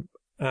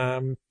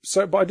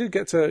 But I did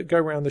get to go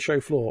around the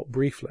show floor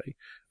briefly.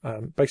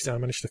 Basically I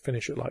managed to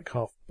finish at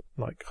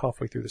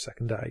halfway through the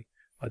second day.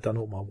 I'd done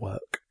all my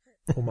work,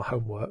 all my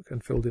homework,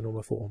 and filled in all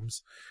my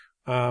forms.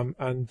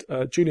 And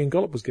Julian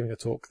Gollop was giving a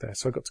talk there,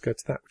 so I got to go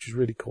to that, which is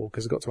really cool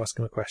because I got to ask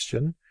him a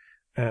question.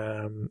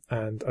 And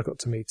I got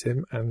to meet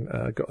him and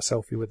got a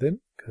selfie with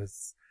him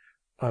because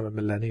I'm a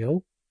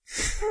millennial.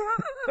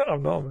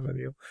 I'm not a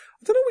millennial.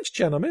 I don't know which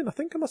gen I'm in. I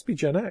think I must be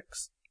Gen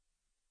X.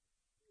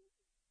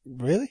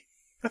 Really?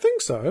 I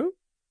think so.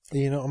 Are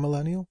you not a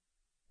millennial?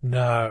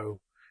 No.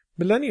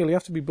 Millennial, you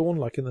have to be born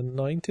like in the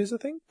 90s, I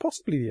think.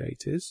 Possibly the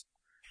 80s.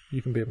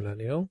 You can be a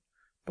millennial.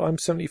 But I'm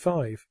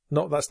 75.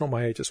 That's not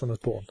my age, that's when I was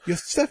born. You're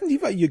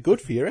 75, you're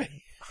good for your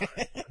age.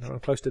 No, I'm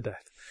close to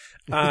death.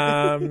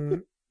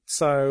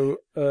 So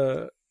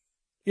that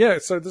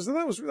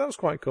was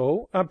quite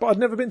cool. But I'd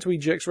never been to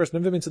EGX Rest,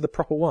 never been to the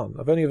proper one.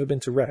 I've only ever been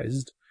to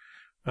Resd.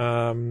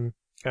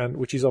 And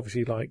which is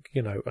obviously like,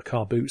 a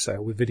car boot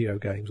sale with video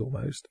games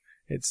almost.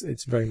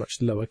 It's very much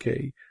lower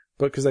key,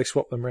 but because they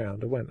swapped them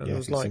round, I went and yeah, it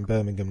was it's like in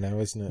Birmingham now,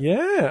 isn't it?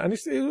 Yeah,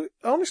 and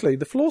honestly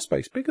the floor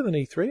space bigger than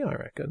E3, I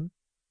reckon,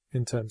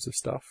 in terms of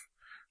stuff.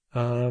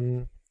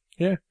 Yeah,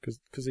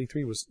 because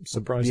E3 was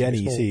surprisingly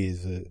the NEC small.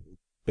 is a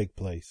big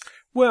place.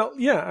 Well,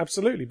 yeah,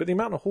 absolutely, but the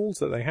amount of halls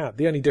that they had,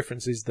 the only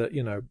difference is that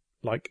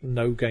like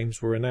no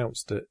games were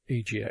announced at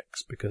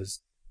EGX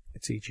because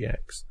it's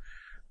EGX.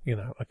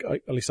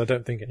 At least I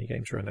don't think any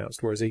games were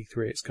announced. Whereas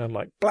E3, it's kind of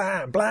like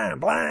blam, blam,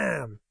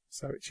 blam.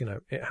 So it's,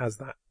 it has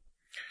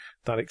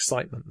that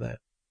excitement there.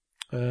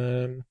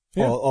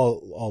 Yeah.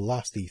 Or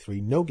last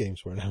E3, no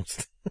games were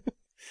announced.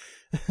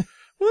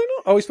 Well, they're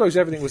not. Oh, I suppose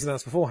everything was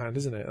announced beforehand,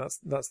 isn't it?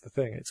 That's the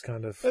thing. It's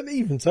kind of. And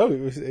even so,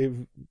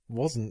 it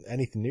wasn't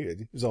anything new.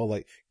 It was all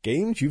like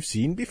games you've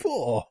seen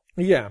before.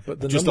 Yeah, but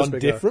the just number's on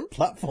bigger. different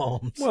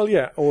platforms. Well,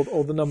 yeah,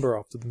 or the number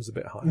after them's a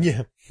bit higher.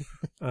 Yeah.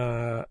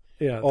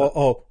 Yeah.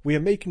 Or we are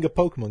making a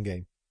Pokemon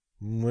game.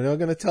 We're not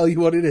going to tell you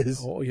what it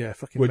is. Oh yeah,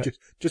 fucking. We're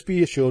just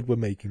be assured we're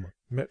making one.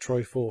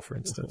 Metroid 4, for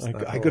instance.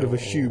 I could have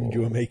assumed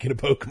you were making a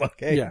Pokemon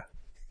game. Yeah.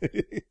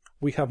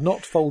 We have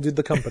not folded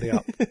the company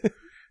up.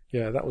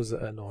 Yeah, that was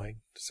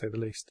annoying, to say the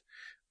least.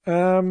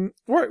 Right,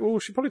 well, we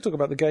should probably talk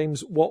about the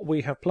games, what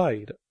we have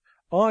played.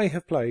 I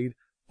have played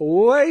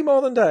way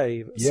more than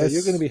Dave, Yes. so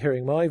you're going to be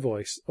hearing my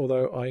voice,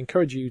 although I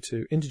encourage you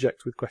to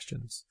interject with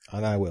questions.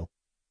 And I will.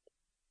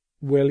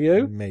 Will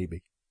you?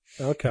 Maybe.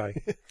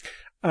 Okay.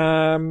 So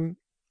I'm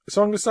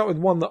going to start with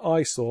one that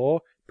I saw,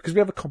 because we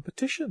have a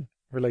competition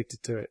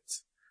related to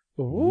it.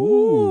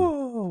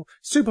 Ooh.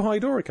 Super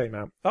Hydora came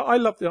out. I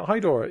love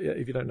Hydora,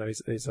 if you don't know,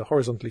 is a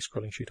horizontally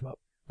scrolling shoot 'em up,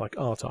 like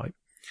R-Type,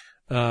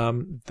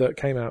 that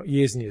came out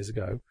years and years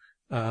ago.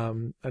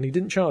 And he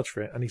didn't charge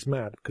for it, and he's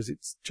mad because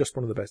it's just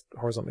one of the best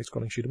horizontally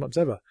scrolling shoot 'em ups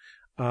ever.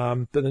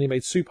 But then he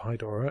made Super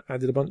Hydora,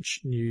 added a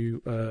bunch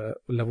new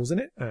levels in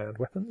it and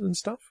weapons and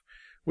stuff,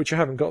 which I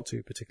haven't got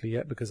to particularly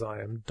yet because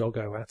I am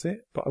doggo at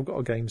it, but I've got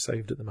a game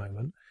saved at the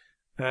moment.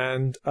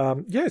 And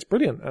yeah, it's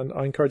brilliant, and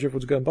I encourage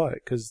everyone to go and buy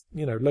it because,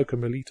 Loco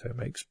Molito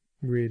makes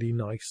really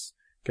nice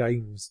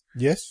games.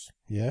 Yes.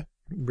 Yeah.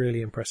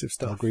 Really impressive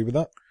stuff. I agree with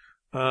that.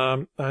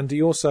 And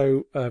he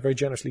also very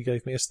generously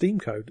gave me a Steam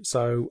code.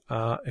 So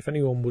if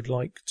anyone would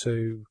like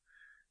to,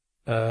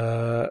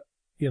 send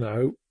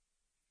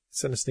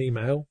us an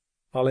email,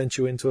 I'll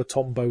enter you into a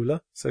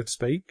tombola, so to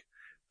speak.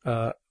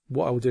 What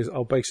I will do is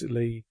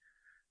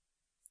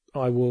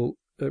I will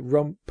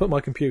put my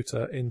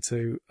computer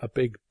into a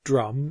big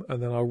drum,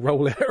 and then I'll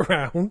roll it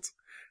around,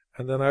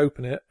 and then I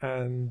open it,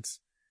 and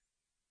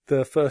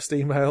the first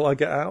email I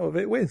get out of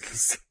it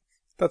wins.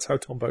 That's how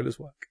tombolas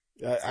work.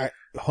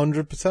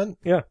 100%.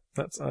 Yeah,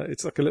 that's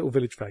it's like a little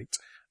village fete.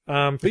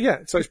 But yeah,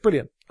 so it's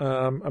brilliant.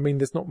 I mean,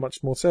 there's not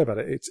much more to say about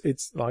it.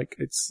 It's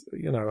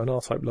an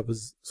R-Type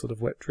lover's sort of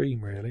wet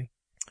dream, really.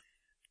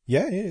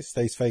 Yeah, it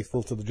stays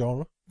faithful to the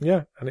genre.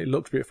 Yeah, and it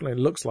looks beautiful, and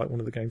it looks like one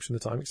of the games from the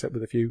time, except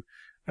with a few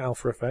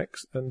alpha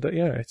effects, and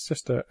it's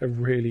just a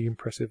really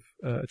impressive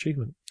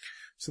achievement.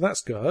 So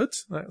that's good.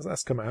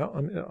 That's come out,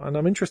 and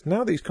I'm interested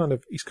now that he's kind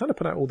of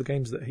put out all the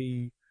games that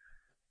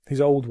his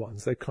old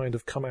ones. They've kind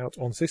of come out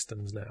on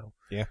systems now.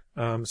 Yeah.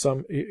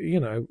 So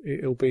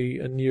it'll be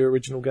a new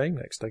original game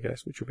next, I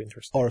guess, which will be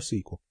interesting. Or a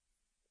sequel.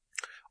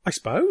 I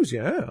suppose,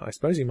 yeah. I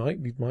suppose he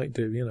might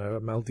do, a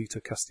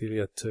Maldita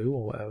Castilla 2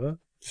 or whatever.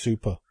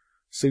 Super,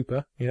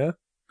 yeah.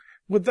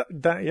 Would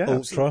that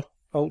yeah.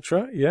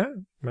 Ultra, yeah,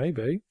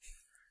 maybe.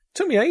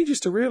 Took me ages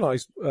to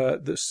realise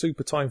that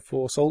Super Time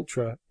Force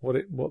Ultra, what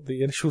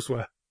the initials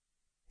were.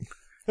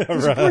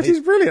 Right. Which is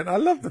brilliant. I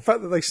love the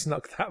fact that they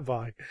snuck that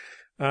by.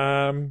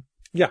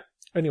 Yeah.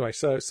 Anyway,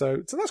 so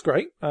that's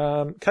great.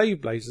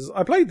 Cave Blazers.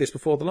 I played this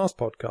before the last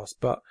podcast,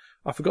 but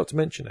I forgot to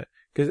mention it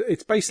because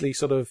it's basically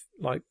sort of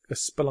like a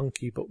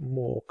Spelunky but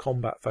more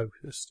combat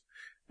focused,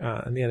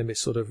 and the enemies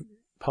sort of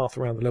path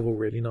around the level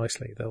really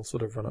nicely. They'll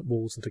sort of run up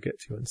walls and to get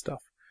to you and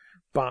stuff.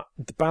 But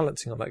the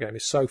balancing on that game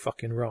is so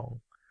fucking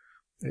wrong.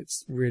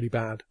 It's really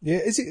bad. Yeah,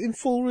 is it in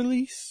full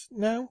release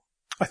now?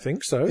 I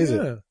think so. Is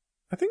yeah. it?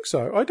 I think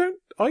so.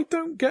 I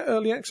don't get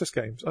early access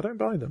games. I don't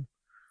buy them.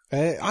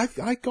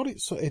 I got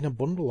it in a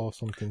bundle or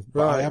something,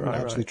 but I haven't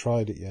actually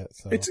tried it yet.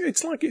 So.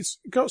 It's like it's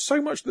got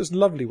so much that's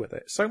lovely with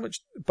it, so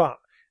much, but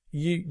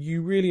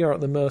you really are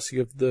at the mercy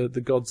of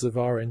the gods of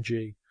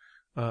RNG.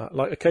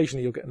 Like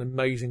occasionally you'll get an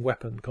amazing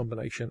weapon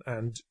combination,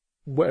 and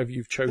whatever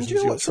you've chosen is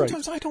your trait.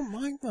 Sometimes I don't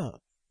mind that.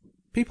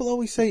 People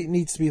always say it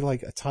needs to be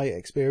like a tight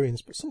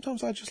experience, but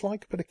sometimes I just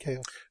like a bit of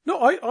chaos.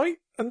 No,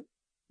 and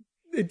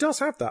it does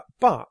have that,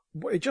 but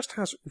it just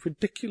has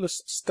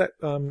ridiculous step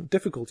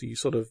difficulty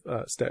sort of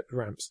step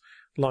ramps.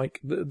 Like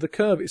the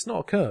curve, it's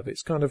not a curve.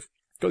 It's kind of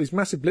got these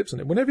massive blips on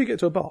it. Whenever you get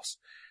to a boss,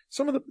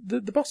 some of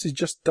the bosses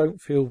just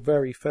don't feel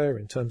very fair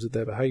in terms of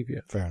their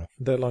behaviour. Fair enough.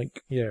 They're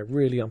like,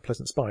 really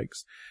unpleasant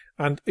spikes.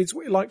 And it's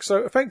like, so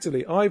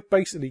effectively, I've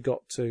basically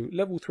got to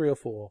level 3 or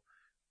 4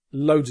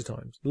 loads of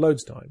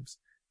times.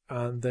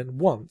 And then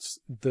once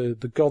the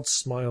gods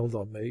smiled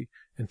on me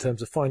in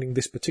terms of finding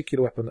this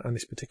particular weapon and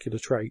this particular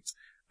trait,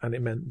 and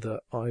it meant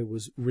that I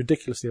was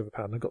ridiculously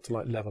overpowered. And I got to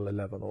like level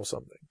 11 or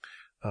something.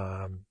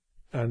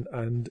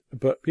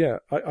 But yeah,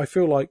 I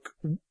feel like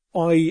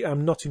I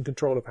am not in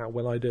control of how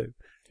well I do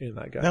in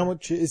that game. How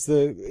much is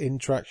the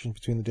interaction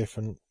between the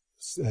different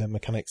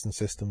mechanics and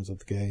systems of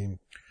the game?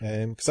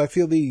 Because I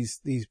feel these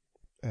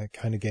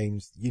kind of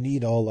games, you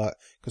need all that.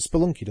 Because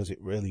Spelunky does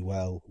it really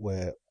well,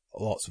 where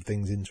lots of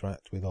things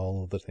interact with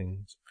all other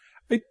things.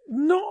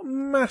 Not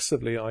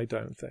massively, I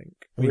don't think.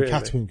 I mean, really.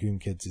 Catacomb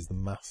Kids is the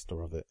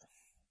master of it.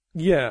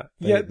 Yeah,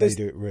 They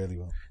do it really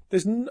well.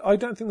 I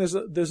don't think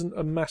there's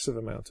a massive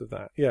amount of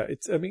that. Yeah,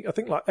 I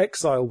think like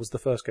Exile was the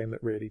first game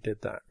that really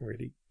did that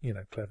really,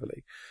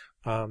 cleverly.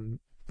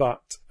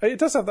 But it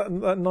does have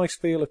that nice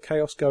feel of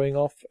chaos going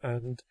off,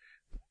 and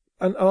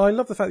I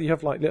love the fact that you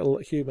have like little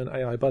human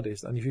AI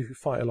buddies, and if you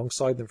fight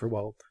alongside them for a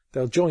while,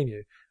 they'll join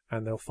you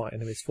and they'll fight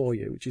enemies for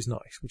you, which is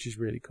nice, which is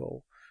really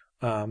cool.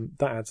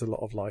 That adds a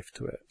lot of life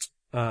to it.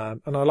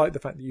 And I like the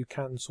fact that you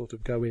can sort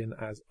of go in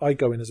as a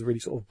really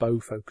sort of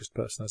bow-focused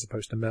person as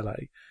opposed to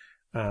melee.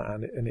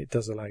 And it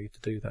does allow you to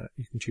do that.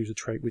 You can choose a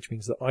trait, which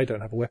means that I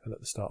don't have a weapon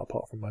at the start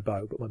apart from my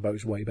bow, but my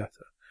bow's way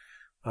better.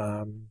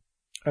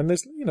 And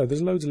there's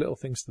loads of little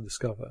things to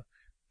discover,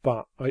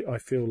 but I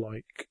feel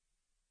like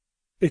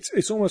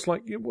it's almost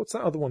like, what's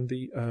that other one?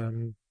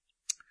 The,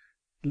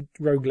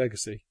 Rogue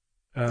Legacy,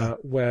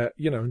 where,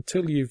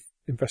 until you've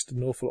invested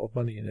an awful lot of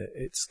money in it,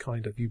 it's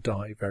kind of, you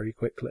die very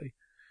quickly.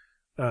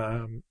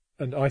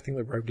 And I think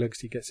that Rogue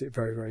Legacy gets it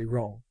very, very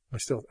wrong.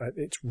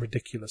 It's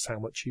ridiculous how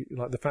much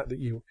the fact that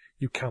you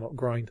cannot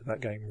grind that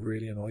game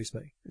really annoys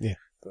me. Yeah.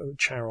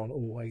 Charon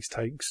always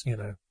takes,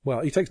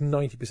 he takes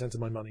 90% of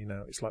my money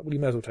now. It's like, well, you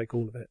may as well take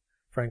all of it,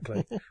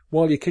 frankly.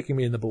 While you're kicking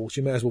me in the balls,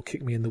 you may as well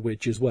kick me in the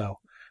widge as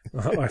well.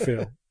 I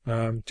feel,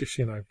 just,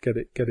 get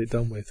it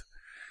done with.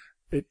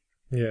 That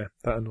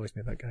annoys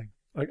me, that game.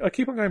 I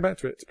keep on going back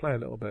to it to play a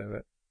little bit of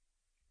it.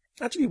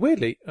 Actually,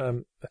 weirdly,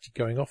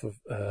 going off of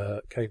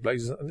Cave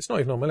Blazers, and it's not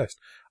even on my list,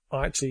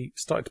 I actually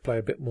started to play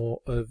a bit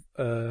more of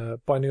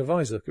Binding of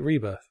Isaac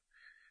Rebirth.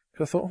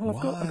 Because I thought,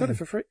 well, I got it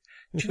for free.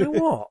 Do you know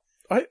what?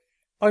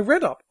 I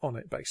read up on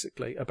it,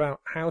 basically, about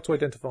how to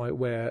identify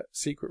where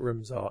secret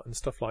rooms are and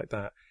stuff like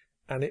that,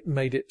 and it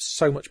made it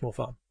so much more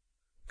fun.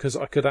 Because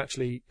I could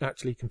actually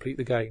complete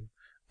the game,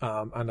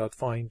 and I'd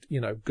find,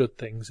 good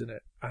things in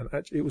it. And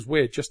actually, it was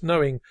weird just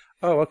knowing,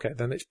 okay,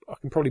 then I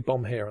can probably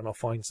bomb here and I'll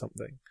find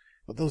something.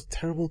 But those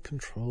terrible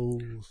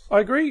controls. I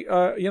agree.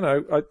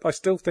 I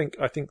still think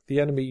the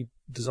enemy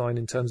design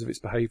in terms of its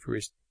behaviour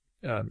is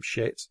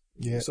shit.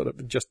 Yeah.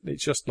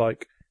 It's just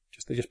like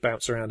they just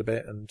bounce around a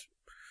bit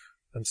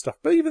and stuff.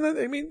 But even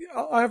then,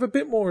 I have a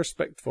bit more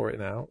respect for it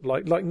now.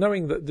 Like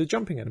knowing that the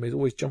jumping enemies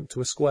always jump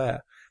to a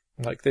square.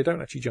 Like they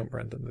don't actually jump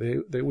randomly.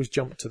 They always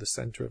jump to the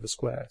centre of a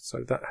square. So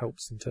that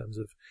helps in terms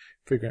of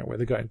figuring out where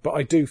they're going. But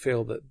I do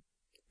feel that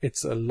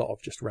it's a lot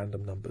of just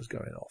random numbers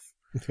going off.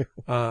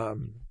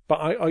 But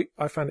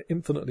I found it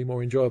infinitely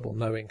more enjoyable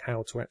knowing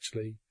how to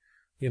actually,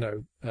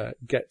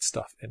 get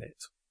stuff in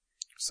it.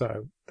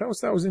 So that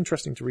was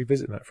interesting to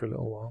revisit that for a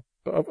little while.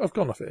 But I've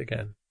gone off it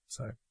again.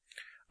 So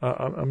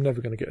I'm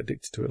never going to get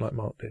addicted to it like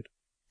Mark did.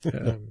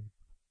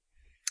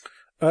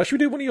 Should we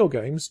do one of your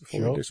games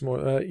before we do some more?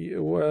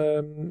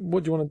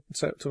 What do you want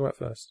to talk about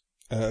first?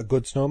 A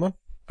good snowman.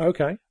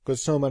 Okay. Good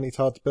snowman, it's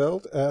hard to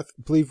build. I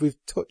believe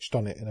we've touched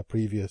on it in a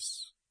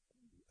previous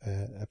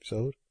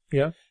episode.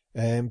 Yeah.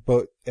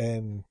 But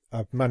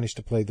I've managed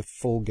to play the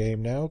full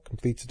game now,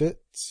 completed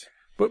it.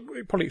 But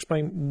probably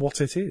explain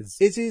what it is.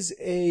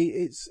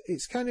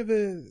 It's kind of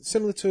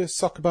similar to a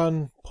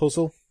Sokoban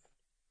puzzle,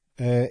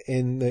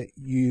 in that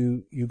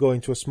you go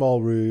into a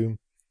small room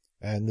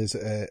and there's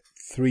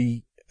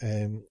 3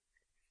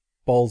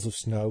 balls of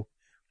snow,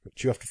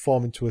 which you have to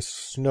form into a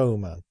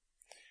snowman.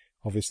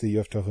 Obviously, you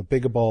have to have a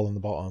bigger ball on the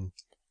bottom,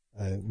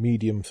 a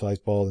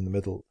medium-sized ball in the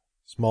middle,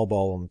 small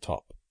ball on the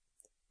top.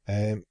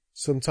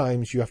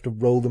 Sometimes you have to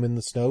roll them in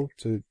the snow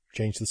to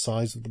change the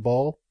size of the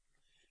ball.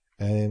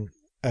 And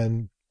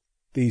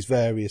these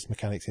various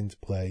mechanics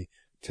interplay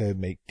to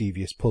make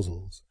devious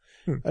puzzles.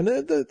 And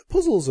the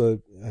puzzles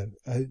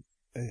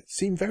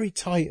seem very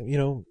tight,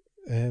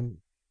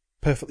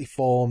 perfectly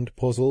formed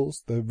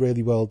puzzles. They're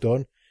really well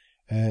done.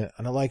 And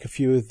I like a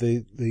few of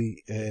the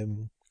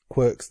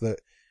quirks that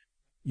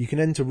you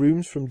can enter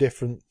rooms from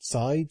different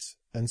sides,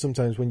 and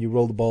sometimes when you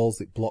roll the balls,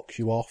 it blocks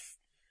you off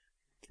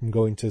from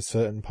going to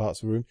certain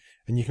parts of the room.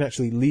 And you can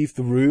actually leave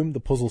the room, the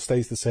puzzle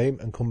stays the same,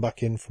 and come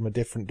back in from a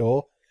different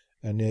door.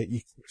 And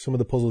some of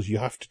the puzzles you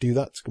have to do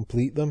that to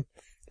complete them,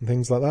 and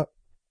things like that.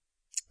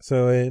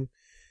 So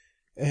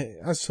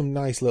it has some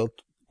nice little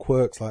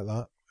quirks like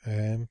that.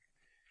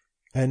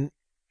 And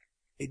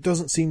it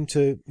doesn't seem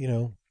to,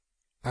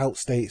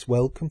 outstay its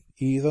welcome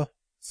either.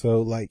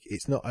 So,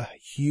 it's not a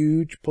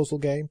huge puzzle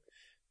game.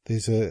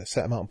 There's a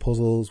set amount of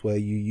puzzles where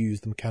you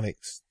use the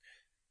mechanics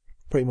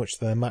pretty much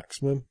to their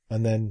maximum,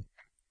 and then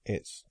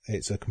it's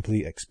a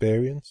complete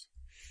experience.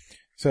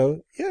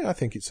 So, yeah, I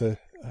think it's a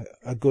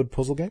good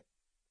puzzle game.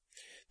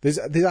 There's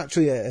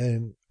actually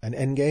an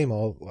end game,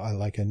 or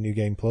like a New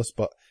Game Plus,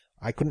 but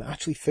I couldn't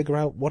actually figure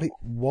out what it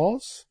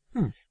was.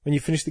 When you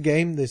finish the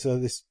game, there's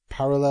this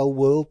parallel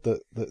world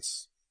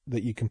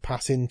that you can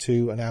pass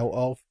into and out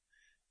of,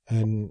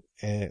 and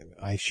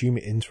I assume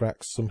it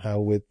interacts somehow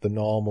with the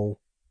normal,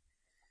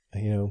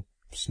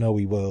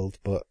 snowy world,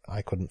 but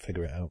I couldn't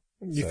figure it out.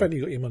 You felt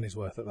you got your money's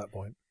worth at that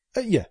point.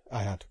 Yeah,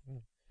 I had.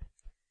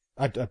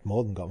 I'd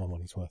more than got my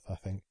money's worth, I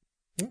think.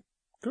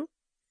 Cool.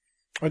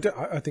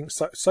 I think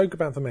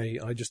Sokoban for me,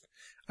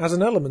 as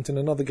an element in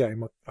another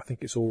game, I think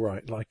it's all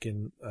right. Like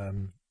in,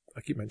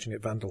 I keep mentioning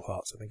it, Vandal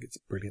Hearts. I think it's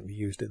brilliantly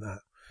used in that.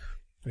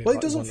 Well,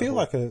 it doesn't feel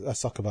like a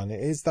Sokoban. It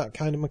is that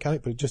kind of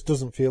mechanic, but it just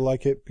doesn't feel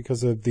like it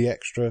because of the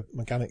extra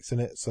mechanics in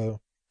it.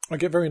 So I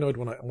get very annoyed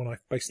when I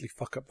basically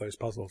fuck up those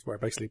puzzles, where I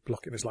basically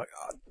block it and it's like,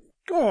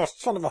 oh,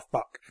 son of a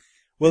fuck.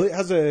 Well, it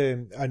has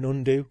an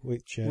undo,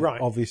 which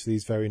obviously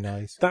is very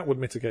nice. That would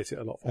mitigate it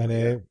a lot for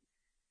me.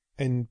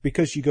 And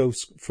because you go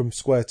from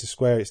square to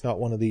square, it's not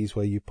one of these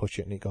where you push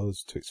it and it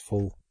goes to its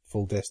full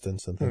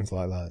distance and things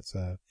like that.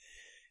 So,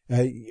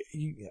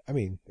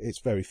 it's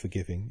very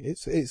forgiving.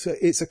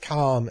 It's a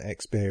calm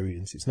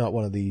experience. It's not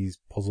one of these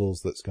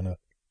puzzles that's gonna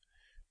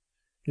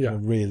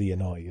really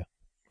annoy you.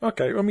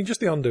 Okay, just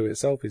the undo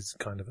itself is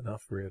kind of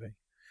enough, really.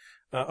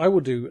 I will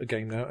do a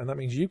game now, and that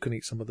means you can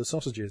eat some of the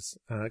sausages,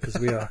 because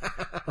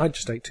I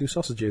just ate 2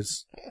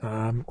 sausages.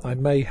 I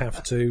may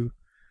have to,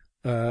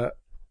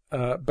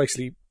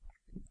 basically,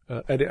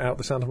 edit out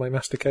the sound of my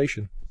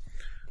mastication.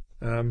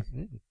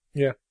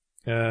 Yeah.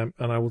 And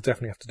I will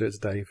definitely have to do it to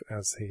Dave,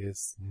 as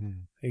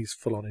he's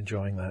full on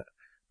enjoying that.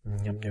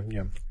 Yum, yum,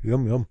 yum.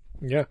 Yum, yum.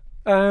 Yeah.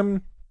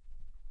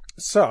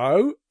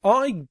 So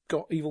I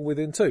got Evil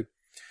Within 2,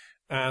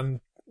 and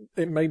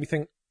it made me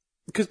think,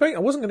 because I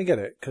wasn't going to get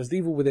it, because the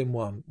Evil Within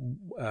 1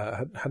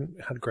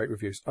 hadn't had great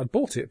reviews. I'd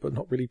bought it, but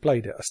not really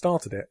played it. I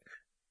started it,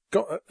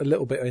 got a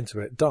little bit into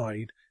it,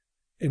 died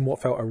in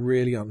what felt a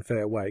really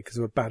unfair way because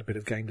of a bad bit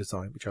of game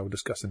design, which I will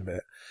discuss in a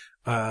bit.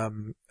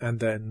 And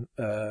then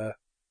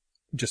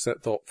just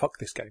thought, fuck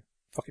this game.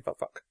 Fuck it,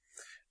 fuck.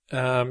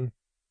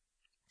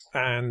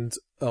 And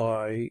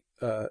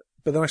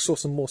but then I saw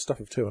some more stuff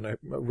of 2, and I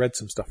read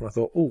some stuff, and I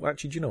thought, oh,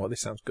 actually, do you know what?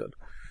 This sounds good.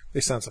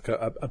 This sounds like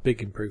a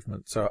big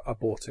improvement, so I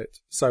bought it.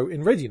 So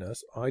in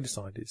readiness, I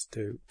decided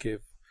to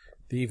give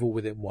The Evil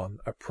Within 1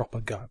 a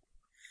proper go.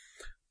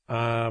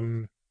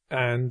 And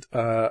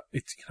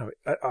it's,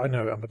 I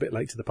know I'm a bit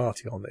late to the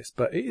party on this,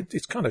 but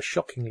it's kind of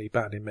shockingly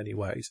bad in many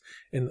ways,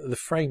 in that the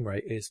frame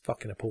rate is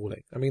fucking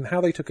appalling. I mean, how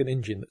they took an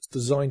engine that's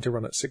designed to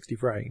run at 60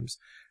 frames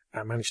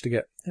and managed to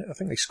get, I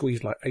think they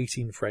squeezed like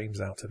 18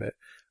 frames out of it.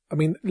 I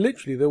mean,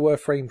 literally, there were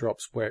frame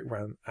drops where it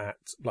ran at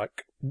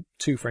like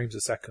 2 frames a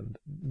second,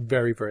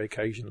 very, very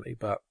occasionally,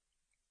 but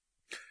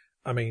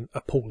I mean,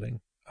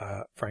 appalling,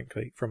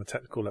 frankly, from a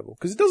technical level,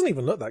 because it doesn't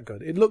even look that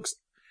good. It looks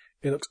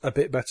a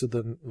bit better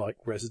than like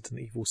Resident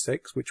Evil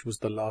 6, which was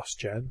the last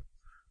gen.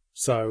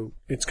 So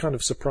it's kind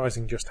of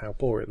surprising just how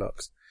poor it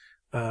looks.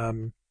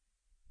 But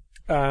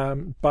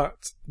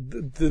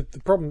the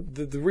problem,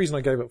 the reason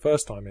I gave up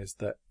first time is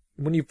that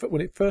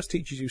when it first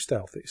teaches you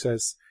stealth, it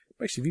says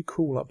basically if you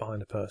crawl up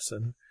behind a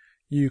person,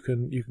 you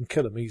can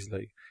kill them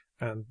easily.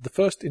 And the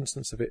first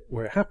instance of it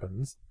where it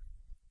happens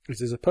is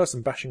there's a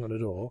person bashing on a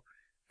door,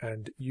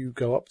 and you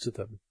go up to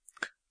them.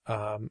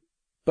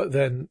 But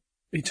then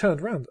he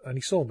turned around and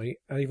he saw me,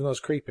 and even though I was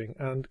creeping,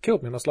 and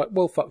killed me. And I was like,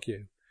 well, fuck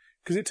you.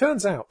 Because it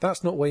turns out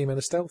that's not where you're meant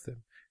to stealth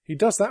him. He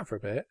does that for a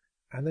bit,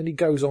 and then he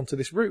goes on to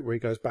this route where he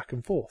goes back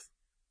and forth.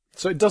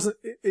 So it doesn't,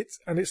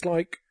 it's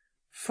like,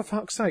 for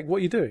fuck's sake, what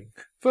are you doing?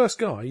 First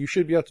guy, you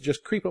should be able to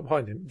just creep up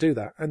behind him, do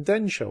that, and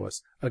then show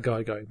us a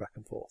guy going back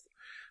and forth.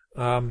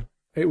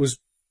 It was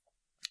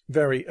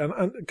very,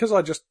 and because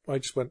I just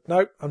went,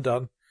 no, I'm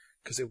done.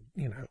 Because it,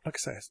 like I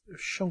say, it's a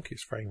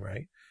shonkiest frame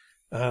rate.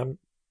 And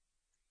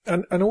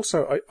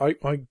also, I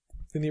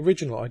in the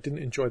original, I didn't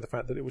enjoy the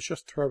fact that it was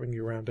just throwing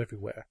you around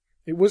everywhere.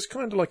 It was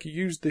kind of like you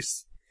used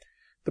this.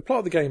 The plot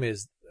of the game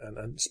is,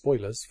 and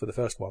spoilers for the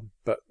first one,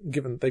 but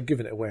they've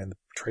given it away in the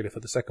trailer for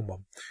the second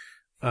one,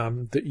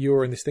 that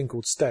you're in this thing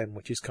called STEM,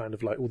 which is kind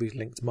of like all these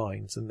linked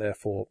mines, and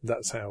therefore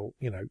that's how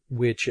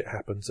weird shit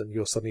happens, and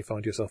you'll suddenly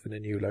find yourself in a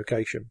new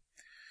location.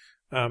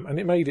 And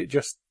it made it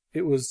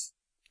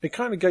it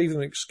kind of gave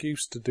them an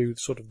excuse to do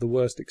sort of the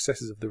worst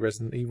excesses of the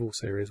Resident Evil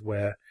series,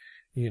 where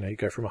you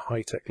go from a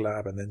high-tech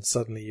lab and then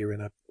suddenly you're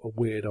in a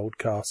weird old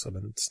castle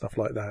and stuff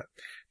like that.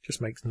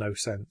 Just makes no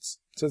sense.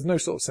 So there's no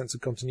sort of sense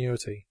of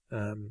continuity,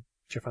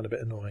 which I found a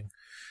bit annoying.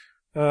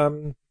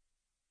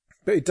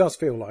 But it does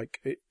feel like,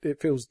 it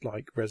feels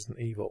like Resident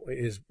Evil. It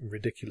is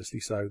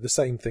ridiculously so. The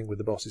same thing with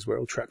the bosses, where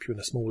it'll trap you in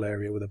a small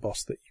area with a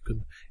boss that you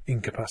can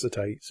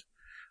incapacitate.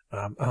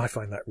 And I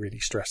find that really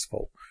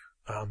stressful.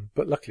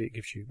 But luckily it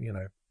gives you,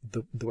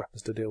 the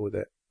weapons to deal with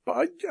it.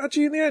 But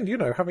actually, in the end,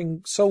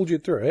 having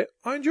soldiered through it,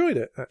 I enjoyed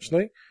it,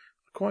 actually.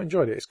 I quite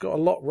enjoyed it. It's got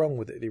a lot wrong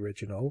with it, the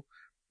original,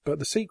 but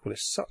the sequel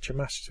is such a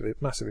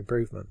massive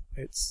improvement.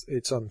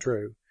 It's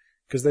untrue.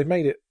 Because they've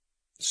made it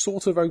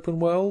sort of open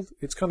world.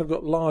 It's kind of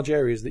got large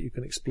areas that you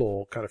can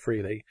explore kind of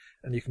freely,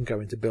 and you can go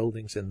into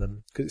buildings in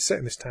them. Because it's set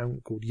in this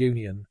town called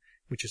Union,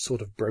 which is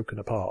sort of broken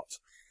apart,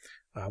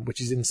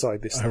 which is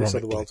inside this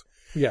other world.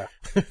 Yeah.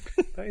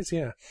 That is,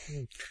 yeah.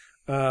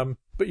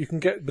 But you can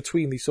get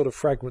between these sort of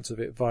fragments of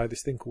it via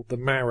this thing called the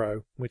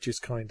Marrow, which is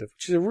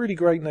a really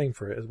great name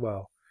for it as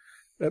well.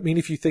 I mean,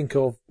 if you think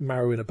of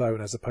marrow in a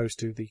bone as opposed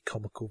to the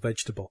comical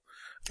vegetable,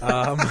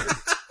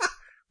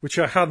 which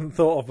I hadn't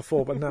thought of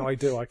before, but now I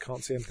do. I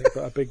can't see anything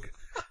but a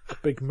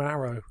big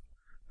marrow.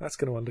 That's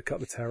going to undercut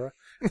the terror.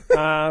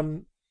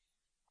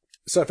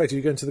 So effectively,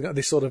 you go into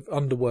this sort of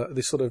underworld,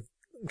 this sort of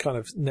kind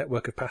of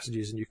network of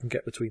passages, and you can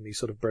get between these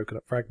sort of broken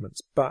up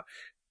fragments. But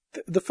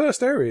the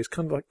first area is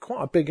kind of like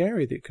quite a big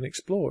area that you can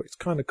explore. It's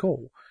kind of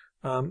cool.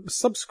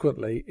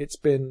 Subsequently, it's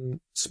been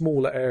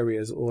smaller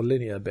areas or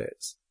linear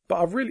bits, but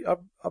I've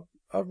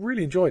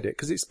really enjoyed it,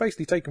 because it's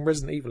basically taken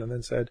Resident Evil and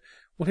then said,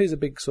 well, here's a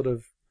big sort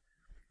of,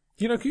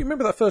 can you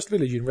remember that first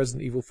village in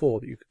Resident Evil 4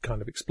 that you could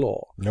kind of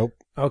explore? Nope.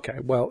 Okay,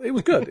 well, it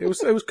was good. It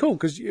was cool,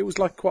 because it was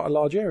like quite a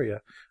large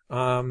area.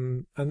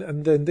 And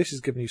then this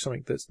has given you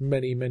something that's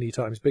many, many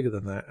times bigger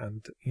than that,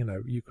 and,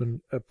 you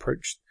can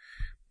approach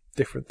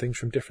different things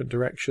from different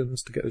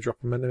directions to get the drop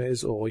of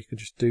enemies, or you could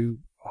just do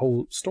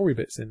whole story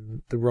bits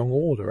in the wrong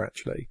order,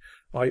 actually.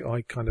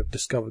 I kind of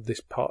discovered this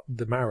part,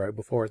 the Marrow,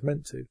 before I was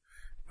meant to.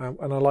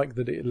 And I like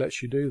that it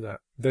lets you do that.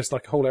 There's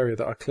like a whole area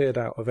that I cleared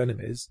out of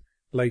enemies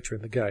later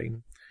in the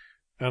game.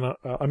 And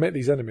I met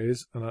these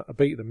enemies and I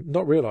beat them,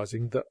 not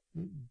realising that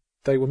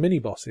they were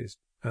mini-bosses.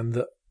 And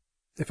that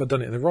if I'd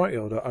done it in the right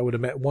order, I would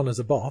have met one as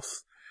a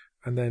boss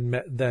and then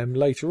met them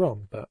later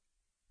on. But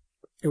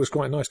it was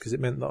quite nice, because it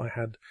meant that I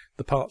had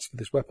the parts for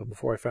this weapon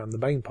before I found the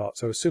main part.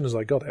 So as soon as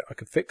I got it, I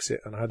could fix it,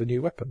 and I had a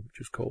new weapon, which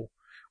was cool,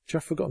 which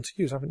I've forgotten to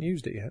use. I haven't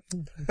used it yet.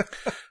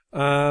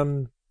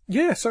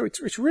 Yeah, so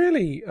it's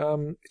really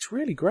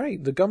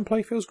great. The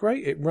gunplay feels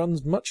great. It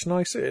runs much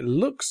nicer. It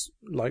looks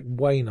like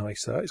way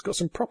nicer. It's got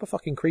some proper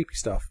fucking creepy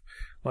stuff,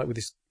 like with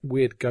this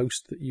weird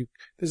ghost that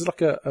there's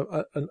like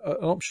an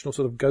optional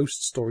sort of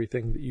ghost story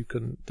thing that you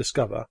can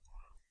discover.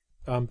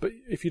 But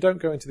if you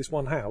don't go into this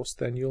one house,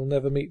 then you'll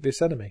never meet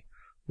this enemy,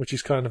 which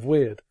is kind of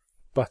weird.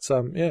 But,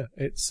 yeah,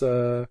 it's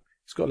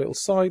got little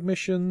side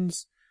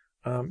missions.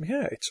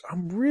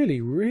 I'm really,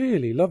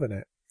 really loving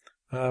it.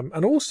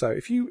 And also,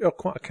 if you are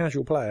quite a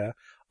casual player,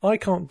 I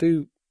can't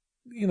do,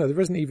 the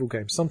Resident Evil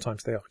games,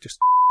 sometimes they are just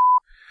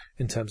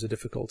in terms of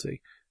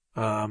difficulty.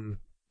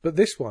 But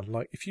this one,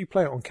 like, if you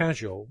play it on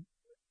casual,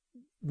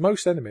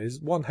 most enemies,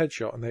 one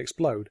headshot and they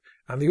explode,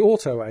 and the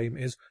auto aim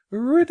is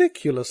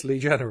ridiculously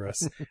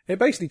generous. It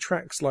basically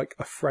tracks like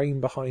a frame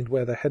behind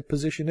where their head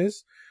position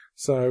is.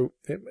 So,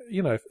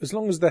 as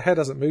long as their head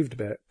hasn't moved a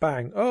bit,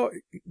 bang,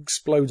 it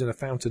explodes in a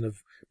fountain of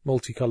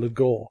multicoloured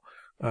gore.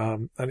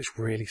 And it's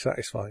really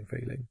satisfying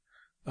feeling.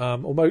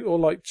 Or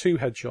like 2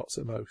 headshots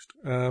at most.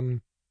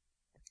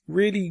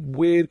 Really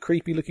weird,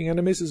 creepy looking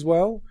enemies as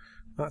well.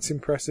 That's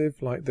impressive.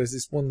 Like, there's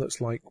this one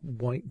that's like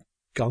white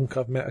gunk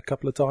I've met a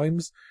couple of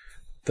times.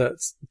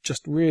 That's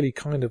just really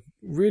kind of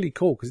really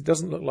cool, because it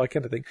doesn't look like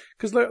anything.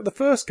 Because the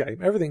first game,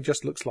 everything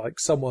just looks like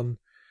someone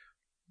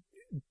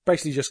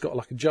basically just got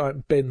like a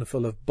giant bin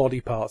full of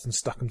body parts and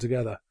stuck them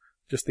together.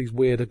 Just these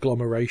weird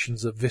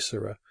agglomerations of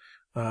viscera.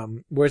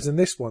 Whereas in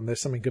this one,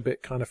 there's something a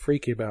bit kind of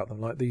freaky about them,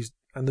 like these,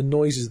 and the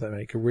noises they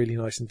make are really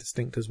nice and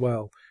distinct as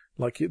well.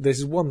 Like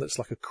there's one that's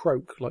like a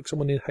croak, like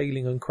someone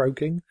inhaling and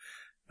croaking.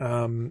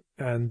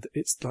 And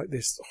it's like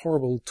this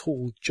horrible,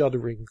 tall,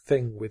 juddering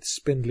thing with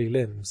spindly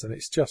limbs, and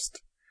it's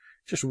just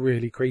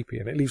really creepy,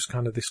 and it leaves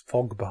kind of this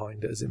fog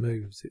behind it as it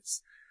moves.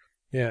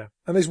 Yeah.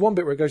 And there's one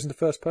bit where it goes into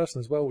first person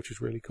as well, which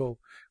is really cool,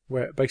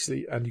 where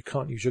basically, and you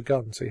can't use your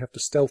gun, so you have to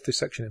stealth this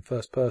section in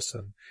first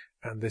person,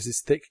 and there's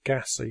this thick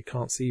gas, so you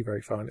can't see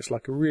very far, and it's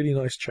like a really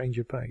nice change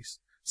of pace.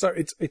 So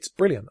it's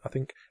brilliant, I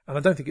think, and I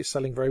don't think it's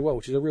selling very well,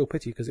 which is a real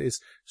pity because it is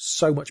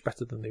so much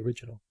better than the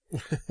original.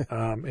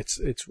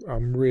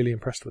 I'm really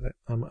impressed with it.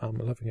 I'm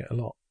loving it a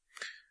lot.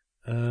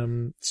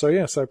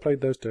 So I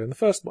played those two, and the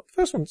first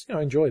one,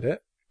 I enjoyed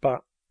it,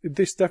 but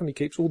this definitely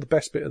keeps all the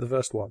best bit of the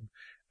first one,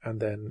 and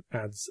then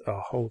adds a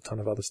whole ton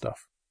of other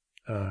stuff.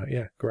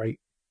 Great.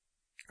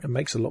 It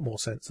makes a lot more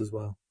sense as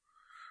well.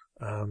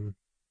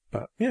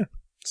 But yeah,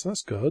 so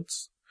that's good.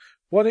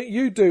 Why don't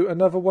you do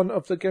another one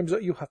of the games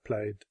that you have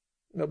played?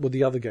 Well,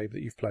 the other game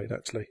that you've played,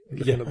 actually.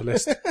 Looking at the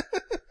list.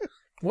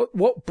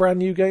 What brand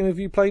new game have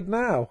you played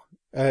now?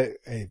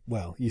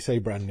 Well, you say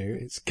brand new.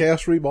 It's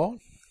Chaos Reborn,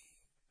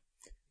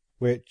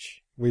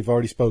 which we've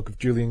already spoke of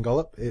Julian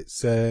Gollop. It's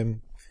the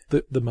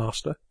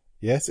master.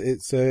 Yes,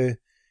 it's a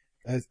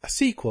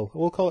sequel.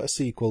 We'll call it a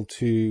sequel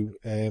to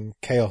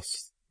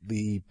Chaos: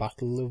 The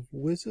Battle of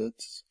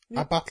Wizards.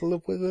 Yeah. A Battle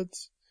of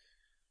Wizards.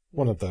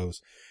 One of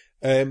those.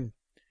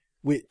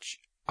 Which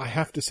I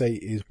have to say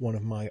is one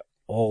of my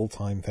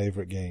all-time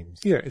favourite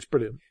games. Yeah, it's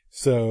brilliant.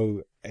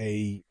 So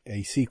a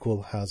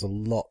sequel has a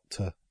lot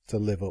to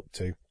live up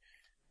to.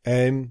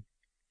 And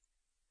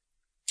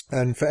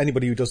for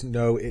anybody who doesn't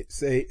know,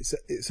 it's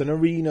an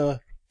arena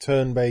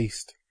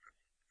turn-based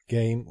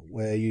game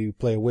where you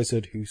play a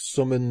wizard who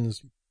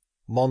summons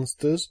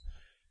monsters,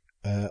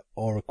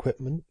 or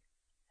equipment,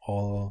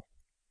 or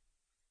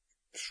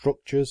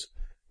structures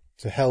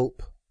to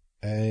help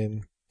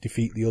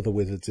defeat the other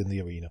wizards in the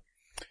arena.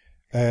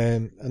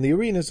 And the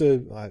arenas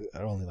are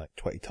only like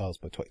 20 tiles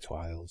by 20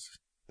 tiles.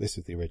 This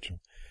is the original.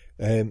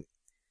 I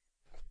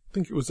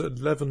think it was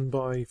 11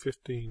 by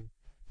 15.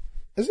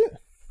 Is it?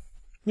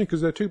 Yeah, because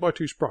they're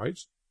 2x2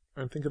 sprites,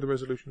 and think of the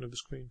resolution of the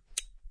screen.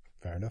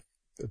 Fair enough.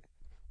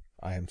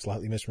 I am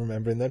slightly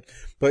misremembering then.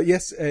 But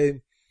yes, I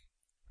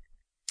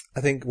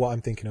think what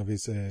I'm thinking of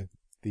is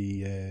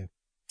the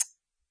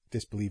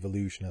Disbelieve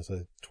Illusion has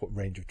a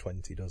range of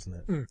 20, doesn't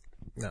it? Mm.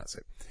 That's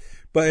it.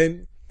 But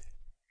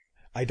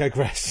I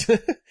digress.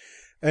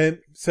 And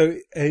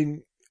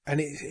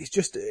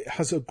it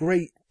has a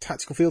great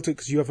tactical feel to it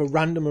because you have a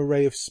random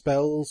array of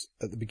spells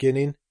at the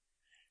beginning,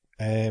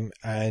 and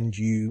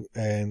you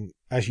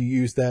as you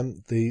use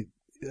them,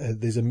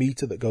 there's a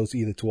meter that goes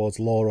either towards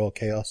law or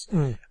chaos,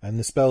 and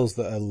the spells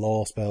that are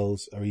law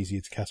spells are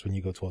easier to cast when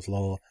you go towards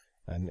law,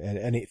 and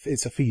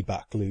it's a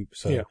feedback loop.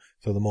 So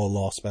the more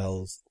law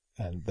spells,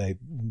 and the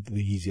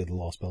easier the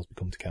law spells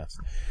become to cast.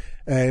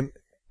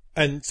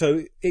 And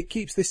so it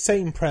keeps this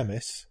same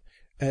premise,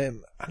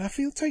 and I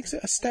feel takes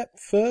it a step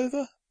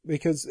further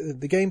because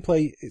the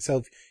gameplay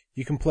itself,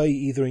 you can play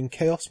either in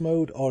chaos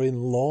mode or in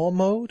law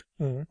mode.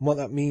 And what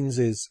that means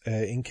is,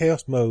 in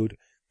chaos mode,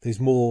 there's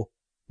more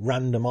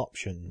random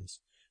options.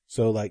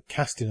 So like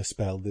casting a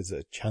spell, there's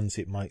a chance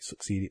it might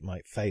succeed, it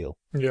might fail.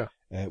 Yeah.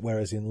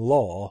 Whereas in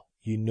law,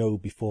 you know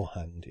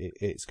beforehand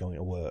it's going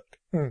to work.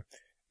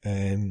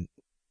 And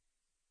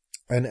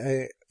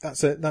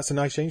that's a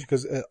nice change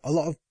because a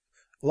lot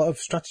of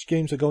strategy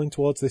games are going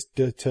towards this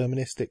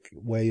deterministic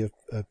way of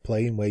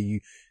playing where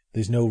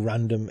there's no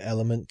random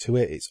element to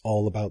it. It's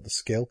all about the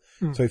skill.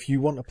 So if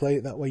you want to play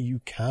it that way,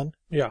 you can.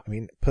 Yeah. I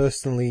mean,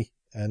 personally,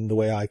 and the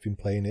way I've been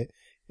playing it,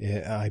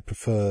 I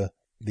prefer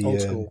the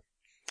old school.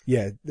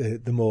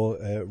 The more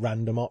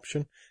random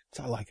option.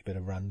 Because I like a bit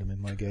of random in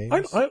my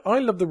games. I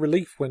love the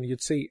relief when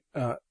you'd see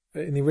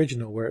in the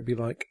original where it'd be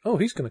like, oh,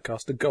 he's going to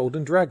cast a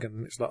golden dragon.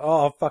 And it's like,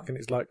 oh, fucking,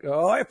 it's like,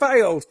 oh, it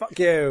failed. Fuck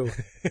you.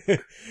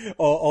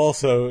 Or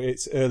also,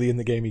 it's early in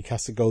the game, he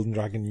casts a golden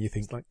dragon and you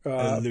think, like,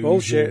 illusion.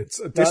 bullshit.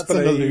 That's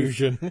an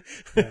illusion.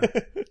 Yeah.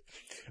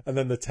 And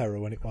then the terror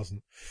when it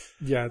wasn't.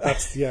 Yeah,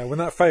 when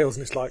that fails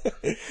and it's like,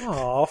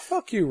 oh,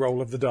 fuck you,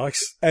 roll of the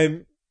dice.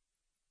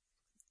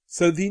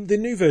 So the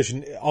new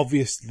version,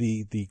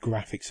 obviously the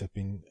graphics have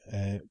been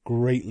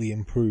greatly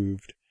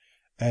improved.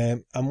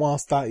 And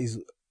whilst that is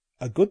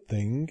a good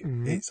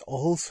thing, it's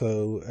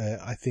also,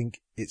 I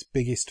think, its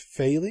biggest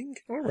failing.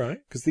 All right.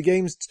 Because the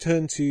game's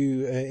turned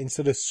to,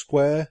 instead of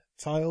square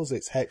tiles,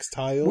 it's hex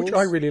tiles. Which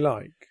I really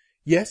like.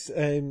 Yes,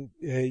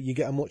 you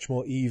get a much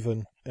more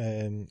even...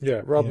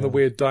 rather than the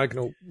weird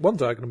diagonal... One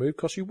diagonal move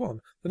costs you one.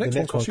 The next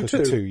one costs you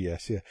two.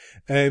 Yes, yeah.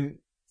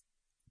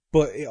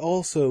 But it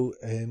also,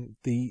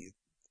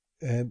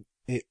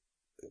 it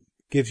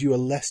gives you a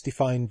less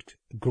defined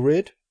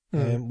grid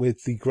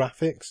with the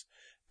graphics.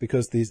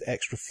 because there's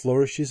extra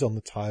flourishes on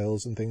the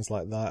tiles and things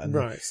like that. And,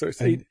 right, so it's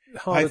and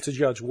harder to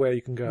judge where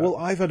you can go. Well,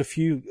 I've had a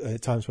few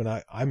times when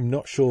I'm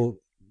not sure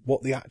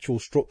what the actual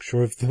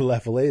structure of the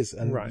level is,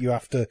 and Right. you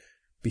have to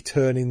be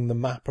turning the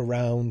map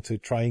around to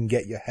try and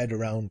get your head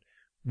around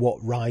what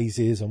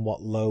rises and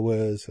what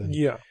lowers, and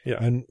yeah.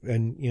 and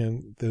you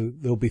know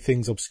there'll be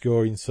things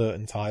obscuring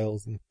certain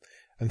tiles and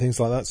things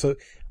like that. So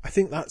I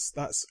think that's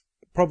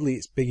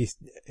probably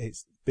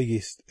its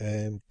biggest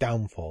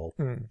downfall.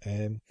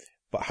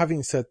 But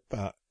having said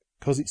that,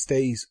 because it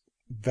stays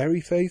very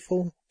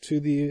faithful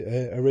to the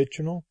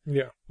original,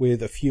 Yeah.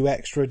 with a few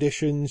extra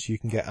additions, you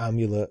can get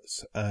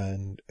amulets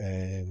and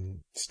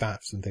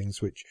staffs and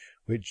things which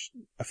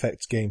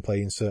affects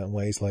gameplay in certain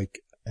ways,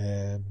 like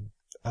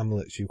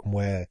amulets you can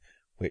wear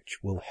which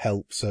will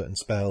help certain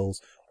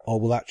spells or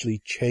will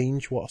actually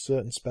change what a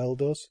certain spell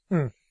does.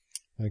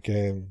 Like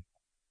I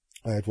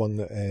had one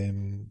that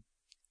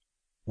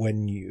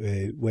when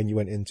you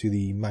went into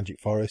the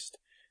magic forest,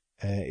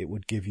 it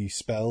would give you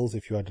spells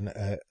if you had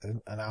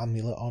an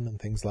amulet on and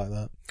things like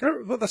that.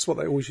 Oh, but that's what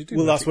they always used to do.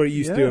 Well, that's what it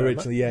used to do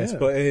originally, yes. Yeah.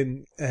 But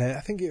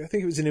I think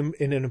it was in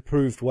an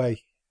improved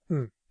way.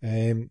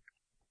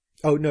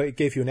 Oh no, it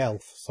gave you an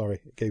elf.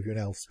 Sorry, it gave you an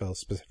elf spell,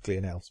 specifically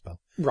an elf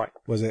spell. Right.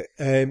 Was it?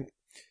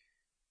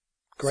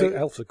 Great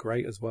elves are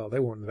great as well. They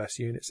were one of the best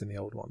units in the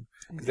old one.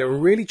 They were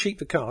really cheap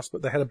to cast,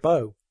 but they had a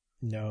bow.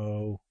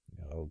 No,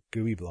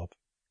 Gooey Blob.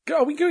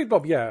 Oh, Gooey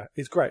Bob, yeah,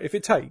 it's great. If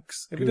it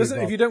takes, if it doesn't,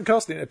 Bob. if you don't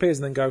cast it, it appears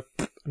and then go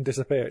and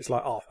disappear. It's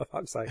like, oh, for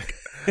fuck's sake.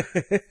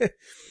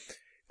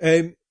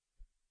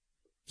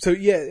 So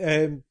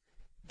yeah,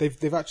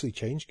 they've actually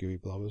changed Gooey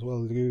Blob as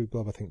well. The Gooey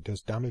Blob, I think,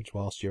 does damage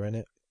whilst you're in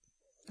it.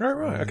 Oh,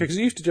 right. Okay, because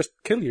it used to just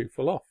kill you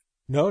full off.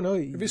 No.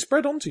 If it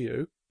spread onto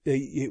you,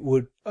 it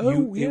would.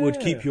 Oh, It would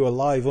keep you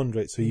alive under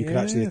it, so you could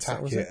actually Yes, that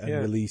attack was it it, and yeah.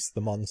 release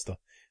the monster,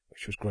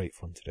 which was great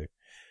fun to do.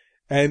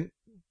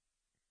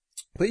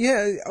 But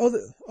yeah, other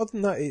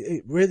than that,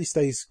 it really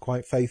stays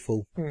quite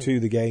faithful to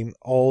the game.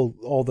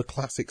 All the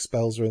classic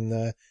spells are in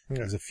there. Yeah.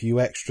 There's a few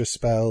extra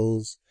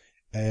spells.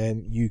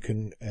 You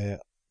can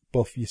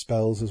buff your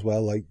spells as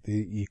well. Like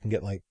you can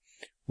get like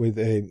with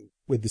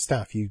the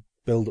staff, you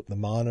build up the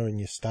mana in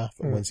your staff,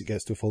 and once it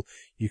gets to full,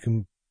 you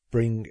can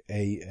bring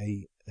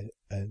a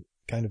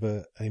kind of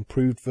an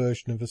improved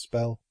version of a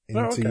spell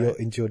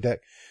into your deck.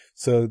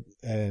 So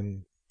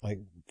like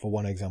for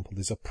one example,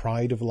 there's a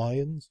Pride of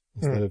Lions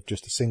instead of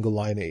just a single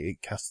lion.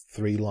 It casts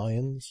 3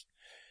 lions,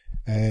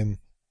 and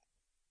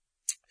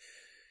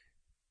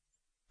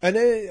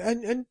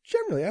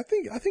generally, I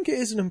think it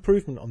is an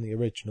improvement on the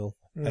original.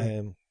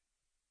 I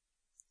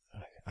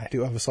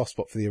do have a soft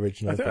spot for the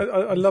original.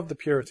 I love the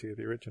purity of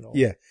the original.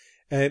 Yeah,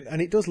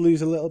 and it does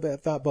lose a little bit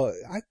of that, but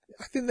I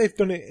think they've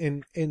done it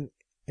in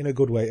a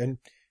good way. And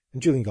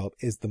Julian Golub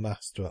is the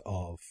master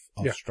of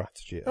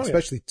strategy,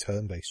 especially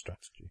turn-based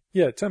strategy.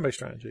 Yeah, turn-based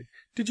strategy.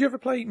 Did you ever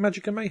play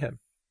Magicka Mayhem?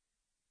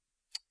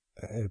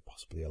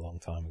 Possibly a long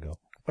time ago.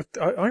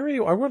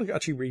 I want to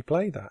actually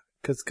replay that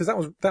because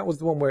that was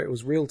the one where it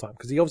was real time.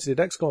 Because he obviously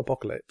did XCOM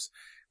Apocalypse,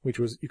 which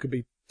was you could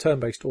be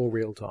turn-based or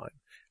real time,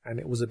 and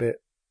it was a bit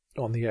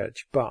on the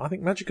edge. But I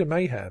think Magicka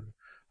Mayhem,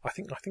 I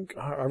think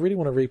I really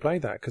want to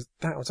replay that because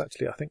that was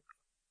actually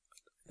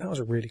that was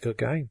a really good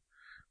game.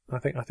 I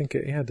think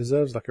it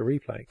deserves like a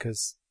replay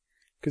because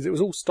it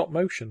was all stop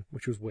motion,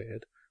 which was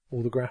weird,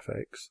 all the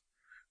graphics,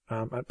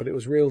 but it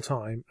was real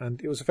time and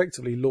it was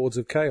effectively Lords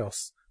of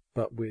Chaos,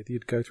 but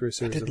you'd go through a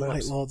series of I didn't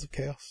maps. like Lords of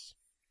Chaos.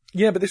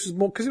 Yeah, but this was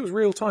more because it was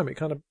real time.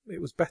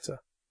 It was better.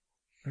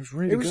 It was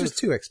really. It was good. just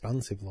too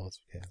expansive, Lords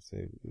of Chaos.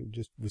 It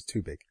just was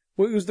too big.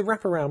 Well, it was the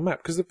wraparound map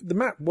because the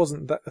map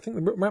wasn't that. I think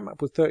the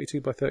map was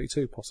 32 by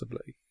 32,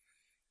 possibly.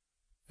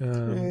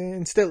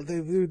 And still,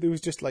 there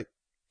was just like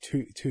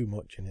too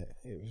much in it.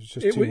 It was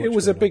just too much. It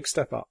was a going big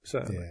step up,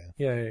 certainly.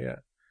 Yeah. Yeah.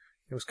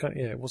 It was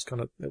it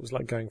was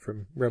like going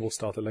from Rebel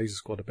Star to Laser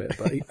Squad a bit,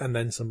 but and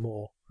then some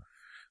more.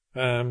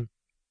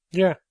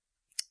 Yeah.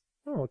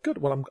 Oh, good.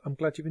 Well, I'm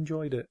glad you've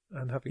enjoyed it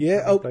and having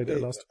played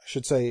it last. I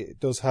should say it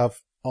does have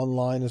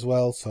online as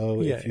well,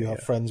 so if you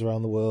have friends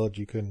around the world,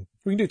 you can.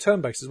 We can do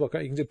turn-based as well.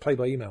 You can do play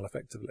by email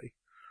effectively,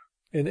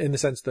 in the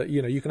sense that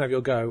you can have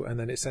your go and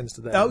then it sends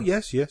to them. Oh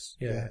yes,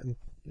 Yeah.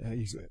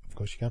 Of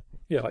course you can.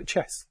 Yeah, like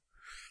chess.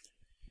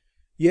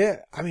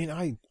 Yeah, I mean,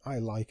 I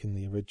liken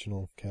the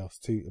original Chaos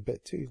 2 a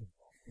bit too.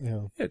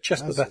 Yeah,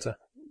 chess but better.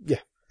 Yeah,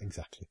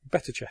 exactly.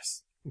 Better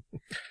chess.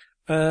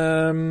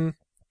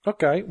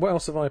 Okay, what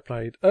else have I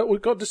played?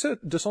 We've got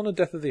Dishonored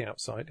Death of the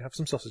Outside. Have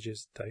some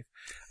sausages, Dave.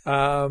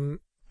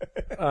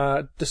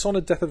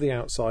 Dishonored Death of the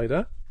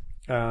Outsider,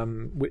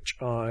 which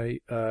I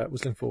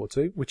was looking forward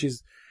to, which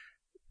is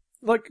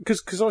like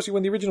because obviously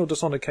when the original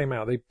Dishonored came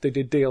out, they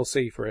did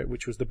DLC for it,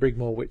 which was the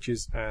Brigmore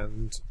Witches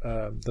and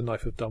the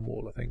Knife of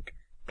Dunwall, I think,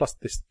 plus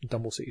this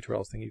Dunwall City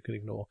Trials thing you can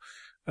ignore.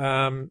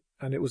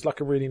 And it was like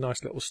a really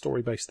nice little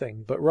story-based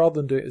thing. But rather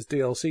than do it as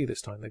DLC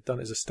this time, they've done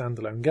it as a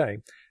standalone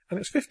game. And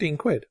it's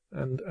 £15.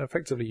 And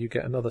effectively you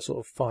get another sort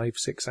of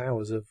 5-6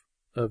 hours of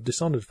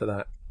Dishonored for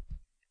that,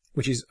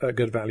 which is a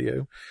good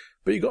value.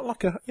 But you got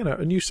like a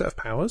new set of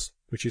powers,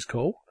 which is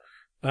cool.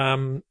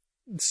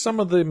 Some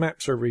of the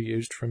maps are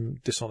reused from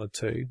Dishonored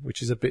 2,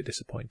 which is a bit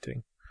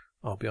disappointing,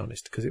 I'll be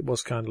honest, because it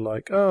was kind of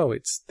like, oh,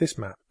 it's this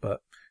map,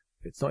 but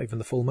it's not even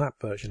the full map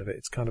version of it.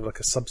 It's kind of like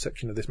a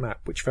subsection of this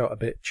map, which felt a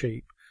bit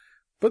cheap.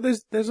 But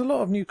there's a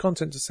lot of new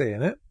content to see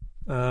in it.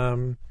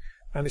 And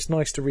it's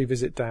nice to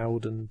revisit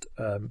Dowd and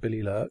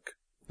Billy Lurk.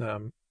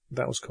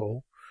 That was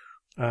cool.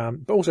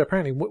 But also,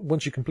 apparently,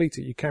 once you complete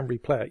it, you can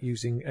replay it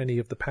using any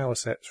of the power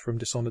sets from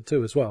Dishonored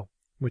 2 as well,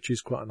 which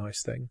is quite a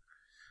nice thing.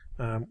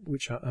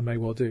 Which I may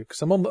well do,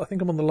 because I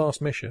think I'm on the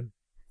last mission.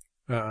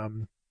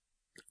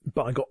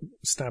 But I got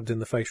stabbed in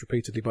the face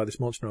repeatedly by this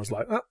monster, and I was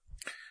like,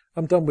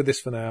 I'm done with this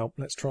for now.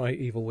 Let's try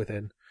Evil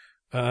Within.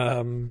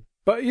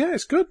 But yeah,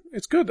 it's good.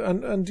 It's good.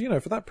 And,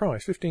 for that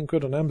price, 15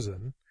 quid on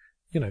Amazon,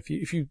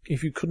 if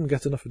you couldn't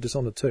get enough of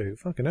Dishonored 2,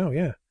 fucking hell,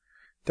 yeah.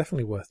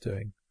 Definitely worth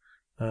doing.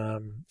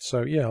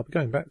 So yeah, I'll be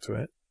going back to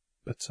it.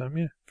 But,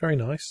 yeah, very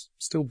nice.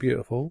 Still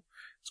beautiful.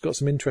 It's got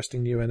some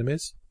interesting new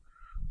enemies.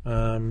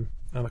 And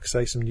like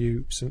I say,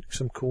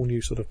 some cool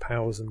new sort of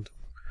powers and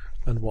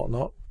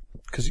whatnot.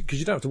 Because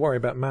you don't have to worry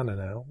about mana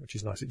now, which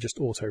is nice. It just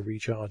auto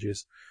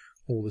recharges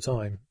all the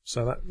time.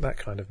 So that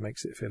kind of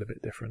makes it feel a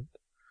bit different.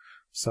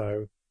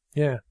 So,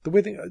 yeah, the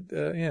Withing,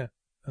 yeah.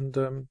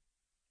 And,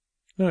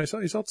 no, it's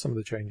odd some of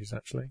the changes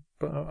actually,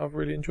 but I've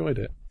really enjoyed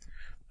it.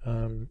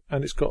 And I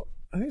think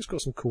it's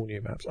got some cool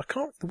new maps.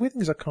 The weird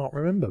thing is I can't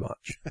remember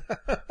much.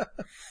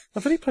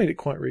 I've only played it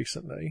quite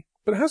recently,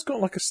 but it has got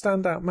like a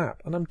standout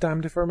map, and I'm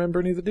damned if I remember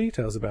any of the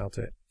details about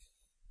it.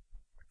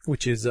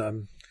 Which is,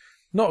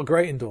 not a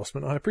great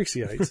endorsement, I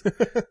appreciate.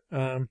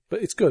 But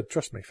it's good,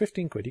 trust me.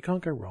 15 quid, you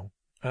can't go wrong.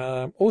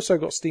 Also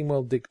got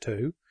SteamWorld Dig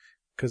 2,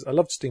 because I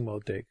loved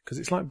SteamWorld Dig, because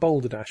it's like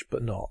Boulder Dash,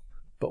 but not.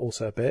 But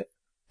also a bit,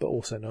 but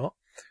also not.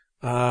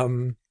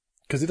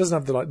 Because it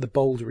doesn't have the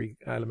bouldery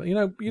element. You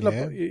love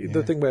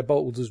the thing where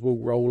boulders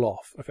will roll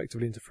off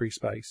effectively into free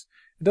space.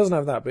 It doesn't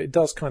have that, but it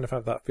does kind of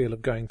have that feel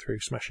of going through,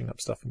 smashing up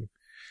stuff. And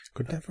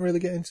could never really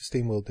get into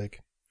SteamWorld Dig.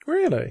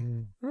 Really?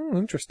 Oh,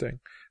 interesting.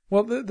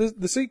 Well,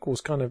 the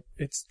sequel's kind of,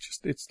 it's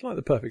like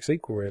the perfect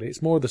sequel, really.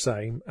 It's more of the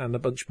same and a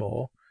bunch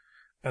more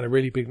and a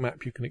really big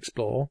map you can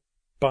explore.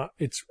 But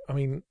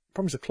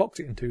problem is I clocked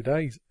it in 2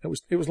 days.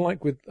 It was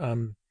like with,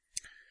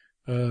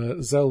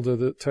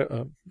 Zelda,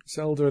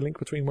 Zelda: A Link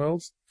Between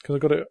Worlds, because I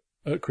got it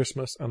at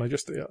Christmas and I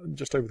just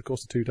over the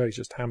course of 2 days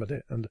just hammered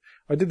it. And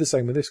I did the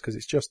same with this because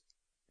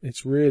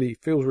feels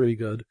really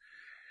good.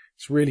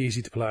 It's really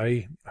easy to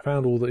play. I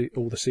found all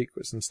the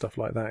secrets and stuff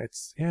like that.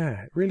 It's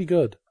really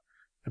good.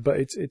 But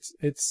it's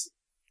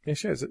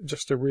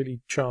just a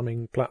really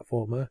charming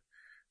platformer.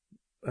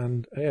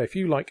 And yeah, if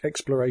you like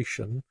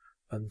exploration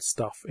and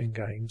stuff in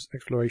games,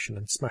 exploration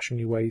and smashing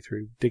your way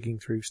through, digging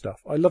through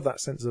stuff. I love that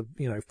sense of,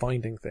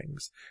 finding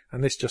things.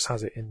 And this just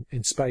has it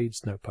in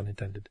spades, no pun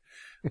intended.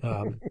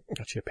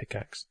 Actually a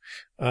pickaxe.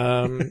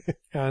 And,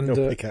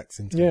 no pickaxe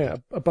intended. Yeah,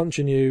 a bunch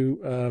of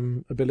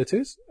new,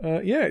 abilities.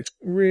 Yeah, it's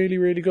really,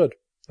 really good.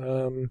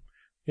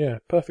 Yeah,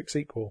 perfect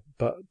sequel.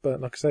 But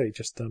like I say,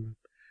 just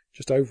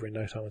over in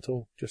no time at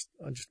all.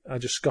 I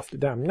just scuffed it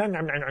down. And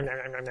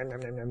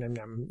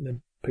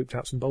then pooped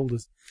out some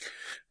boulders.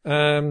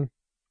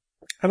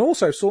 And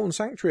also Salt and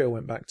Sanctuary I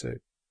went back to.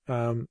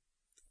 Salt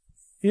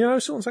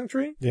and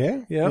Sanctuary?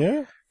 Yeah.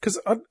 Because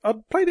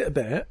I'd played it a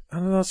bit,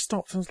 and then I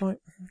stopped and I was like,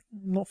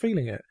 I'm not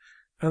feeling it.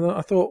 And then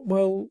I thought,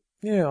 well,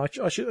 yeah,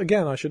 I should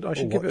give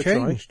it a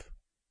try.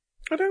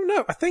 I don't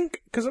know. I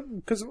think, because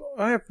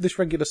I have this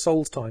regular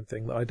Souls time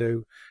thing that I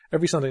do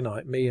every Sunday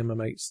night. Me and my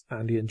mates,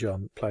 Andy and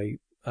John, play,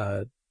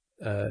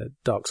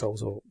 Dark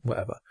Souls or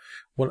whatever.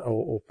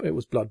 Or it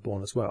was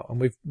Bloodborne as well.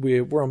 And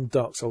we're on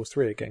Dark Souls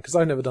 3 again, because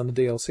I've never done the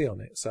DLC on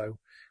it, so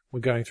we're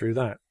going through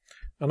that.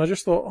 And I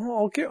just thought,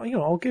 I'll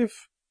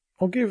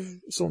give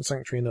Salt and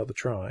Sanctuary another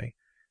try.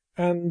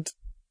 And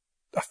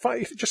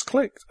it just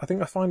clicked. I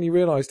think I finally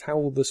realised how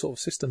all the sort of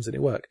systems in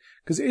it work.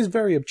 Because it is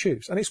very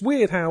obtuse. And it's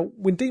weird how,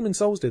 when Demon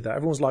Souls did that,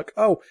 everyone's like,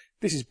 oh,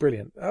 this is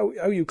brilliant. Oh,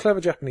 you clever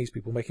Japanese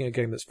people making a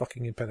game that's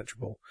fucking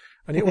impenetrable.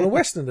 And yet when a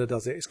Westerner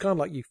does it, it's kind of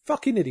like, you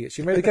fucking idiots,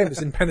 you made a game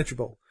that's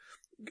impenetrable.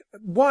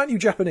 Why aren't you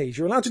Japanese?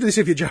 You're allowed to do this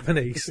if you're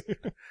Japanese.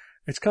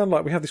 It's kind of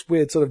like we have this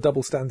weird sort of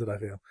double standard, I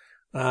feel.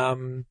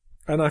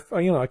 And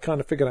I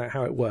kind of figured out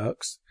how it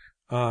works.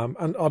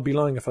 And I'd be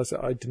lying if I said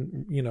I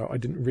didn't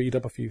read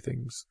up a few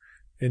things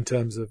in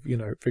terms of,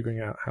 figuring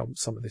out how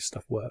some of this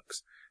stuff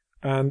works.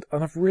 And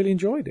I've really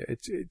enjoyed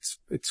it.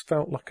 It's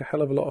felt like a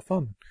hell of a lot of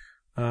fun.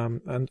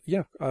 And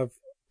yeah, I've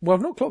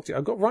not clocked it.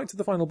 I got right to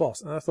the final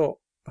boss and I thought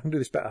I can do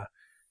this better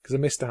because I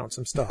missed out on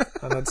some stuff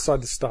and I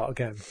decided to start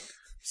again.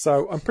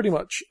 So I'm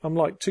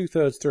like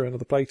 2/3 through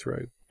another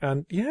playthrough.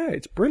 And yeah,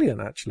 it's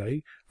brilliant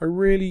actually. I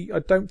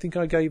don't think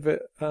I gave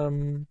it,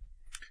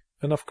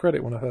 enough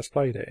credit when I first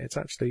played it. It's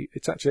actually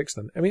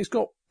excellent. I mean, it's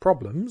got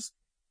problems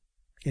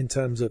in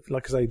terms of,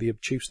 like I say, the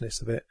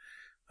obtuseness of it.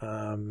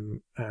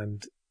 And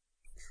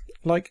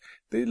like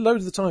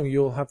loads of the time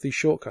you'll have these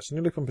shortcuts and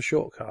you'll look up a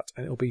shortcut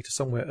and it'll be to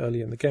somewhere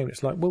early in the game.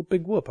 It's like, well,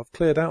 big whoop, I've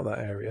cleared out that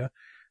area.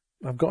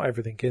 I've got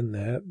everything in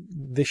there.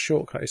 This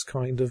shortcut is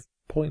kind of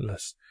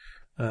pointless.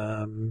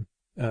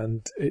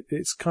 And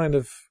it's kind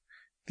of,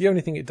 the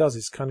only thing it does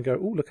is kind of go,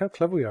 oh, look how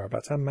clever we are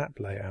about our map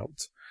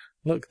layout.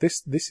 Look,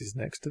 this is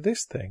next to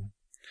this thing.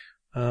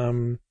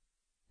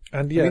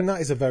 And yeah. I mean,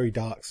 that is a very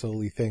Dark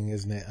Soul-y thing,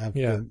 isn't it? Have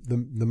Yeah.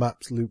 The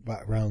maps loop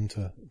back round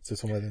to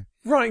somewhere then.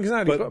 Right,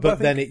 exactly. But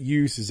then it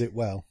uses it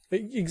well.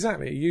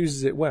 Exactly, it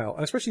uses it well,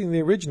 especially in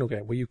the original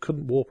game where you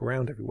couldn't warp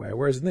around everywhere,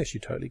 whereas in this you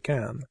totally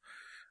can.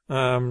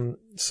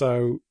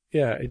 So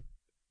yeah,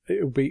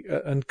 it'll be,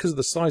 and because of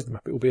the size of the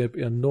map, it will be a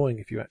bit annoying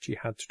if you actually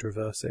had to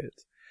traverse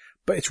it.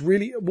 But it's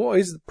really, what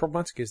is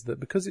problematic is that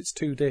because it's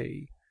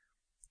 2D,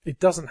 it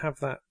doesn't have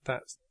that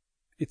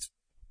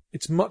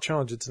it's much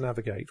harder to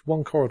navigate.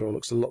 One corridor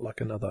looks a lot like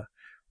another,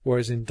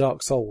 whereas in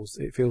Dark Souls,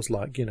 it feels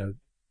like,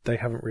 they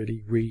haven't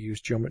really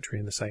reused geometry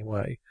in the same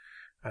way.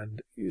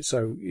 And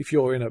so if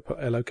you're in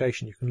a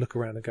location, you can look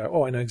around and go,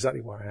 oh, I know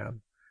exactly where I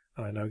am,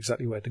 and I know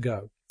exactly where to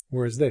go.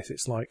 Whereas this,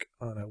 it's like,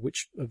 I don't know,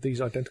 which of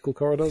these identical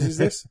corridors is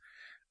this?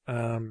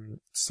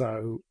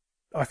 So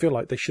I feel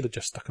like they should have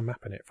just stuck a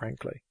map in it,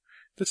 frankly.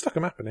 If they'd stuck a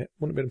map in it,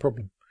 wouldn't have been a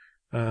problem.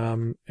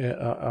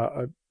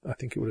 I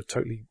think it would have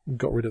totally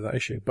got rid of that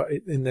issue. But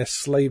in their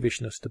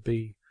slavishness to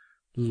be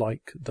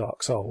like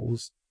Dark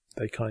Souls,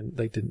 they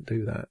didn't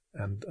do that,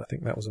 and I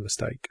think that was a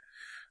mistake.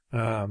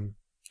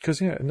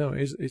 Because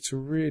it's a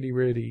really,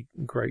 really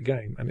great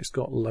game, and it's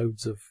got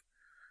loads of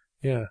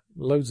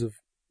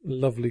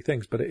lovely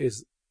things, but it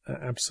is an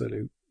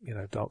absolute,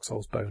 Dark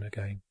Souls boner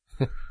game,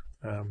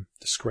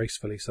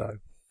 disgracefully so.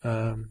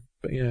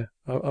 But yeah,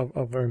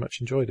 I've very much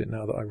enjoyed it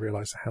now that I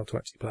realise how to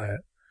actually play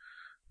it.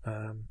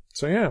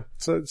 So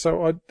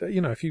I,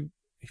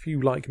 if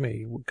you like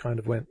me, kind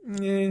of went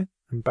and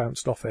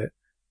bounced off it.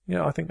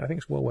 Yeah, I think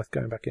it's well worth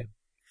going back in.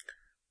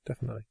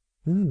 Definitely.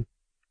 And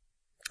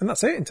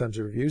that's it in terms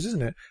of reviews,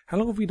 isn't it? How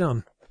long have we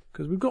done?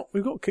 Because we've got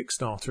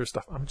Kickstarter and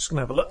stuff. I'm just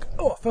gonna have a look.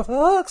 Oh, for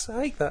fuck's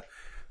sake!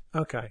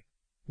 Okay,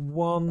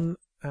 1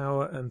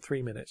 hour and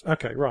 3 minutes.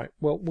 Okay, right.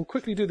 Well, we'll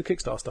quickly do the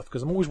Kickstarter stuff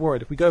because I'm always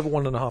worried if we go over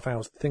 1.5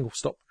 hours, the thing will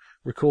stop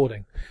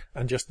recording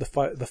and just the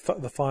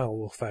file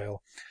will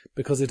fail,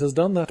 because it has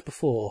done that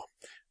before,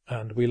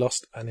 and we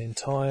lost an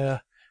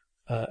entire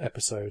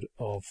episode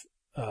of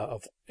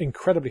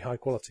incredibly high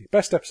quality.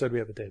 Best episode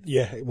we ever did.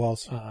 Yeah, it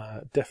was.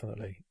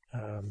 Definitely.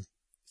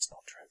 It's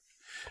not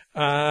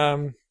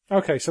true.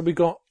 Okay, so we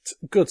got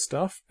good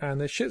stuff and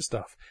there's shit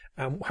stuff,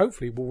 and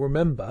hopefully we'll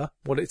remember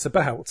what it's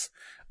about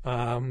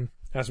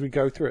as we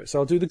go through it. So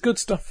I'll do the good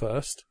stuff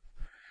first,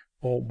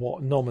 or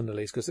what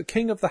nominally is, because the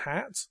King of the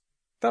Hat,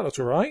 that looks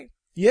alright.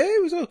 Yeah,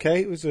 it was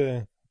okay. It was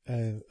a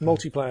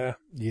multiplayer.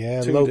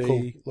 Yeah,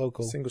 2D,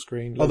 local. Single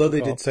screen. Although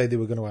they did say they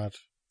were going to add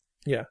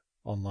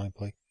online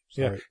play.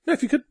 Sorry. Yeah. No,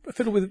 if you could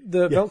fiddle with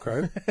the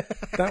Velcro,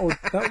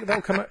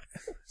 that'll come out.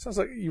 Sounds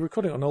like you're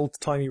recording on old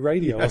timey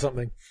radio or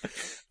something.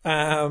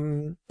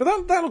 But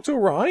that looked all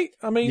right.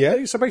 I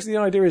mean, so basically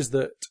the idea is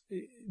that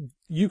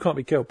you can't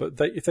be killed, but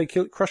if they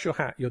crush your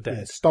hat, you're dead.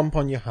 Yeah, stomp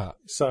on your hat.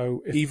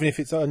 So even if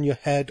it's on your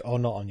head or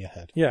not on your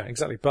head. Yeah,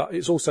 exactly. But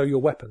it's also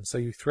your weapon, so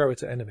you throw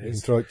it at enemies. You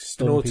can throw it to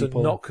stun in order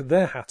people. to knock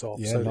their hat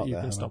off, so that you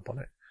can stomp on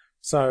it.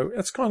 So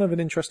it's kind of an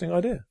interesting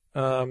idea.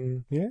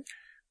 Yeah.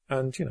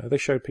 And, they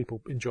showed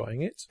people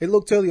enjoying it. It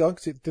looked early on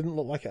because it didn't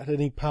look like it had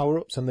any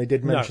power-ups, and they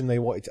did mention they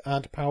wanted to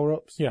add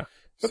power-ups. Yeah.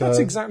 But that's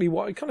exactly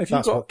what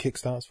that's what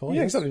Kickstarter's for.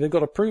 Yeah, exactly. They've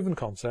got a proven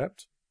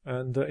concept.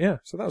 And,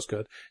 so that was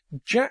good.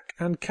 Jack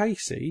and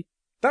Casey,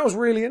 that was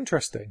really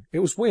interesting. It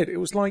was weird. It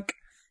was like,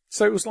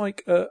 how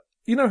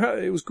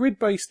it was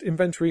grid-based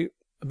inventory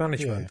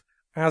management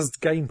as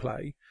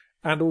gameplay,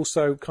 and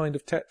also kind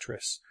of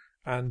Tetris.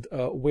 And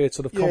weird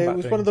sort of combat. Yeah, it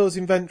was one of those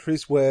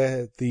inventories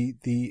where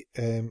the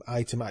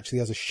item actually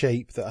has a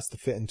shape that has to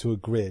fit into a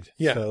grid.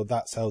 Yeah. So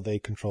that's how they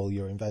control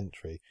your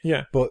inventory.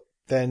 Yeah. But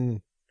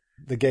then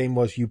the game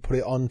was you put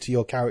it onto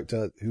your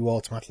character who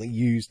automatically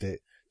used it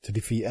to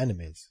defeat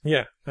enemies.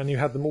 Yeah, and you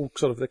had them all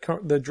sort of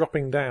they're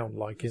dropping down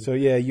like in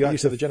you had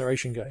to the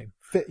Generation game.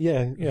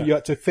 You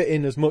had to fit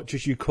in as much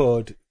as you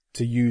could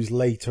to use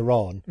later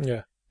on.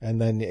 Yeah.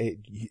 And then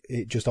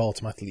it just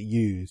automatically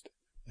used.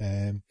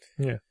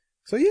 Yeah.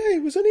 So yeah,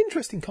 it was an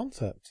interesting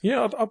concept.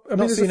 Yeah, I've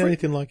not seen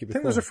anything like it before.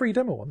 I think there's a free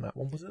demo on that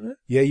one, wasn't there?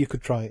 Yeah, you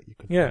could try it.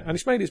 And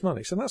it's made its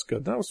money, so that's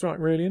good. That was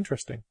really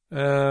interesting.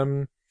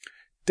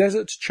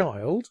 Desert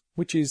Child,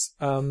 which is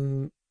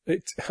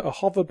it's a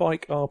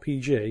hoverbike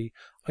RPG.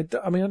 I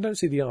don't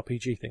see the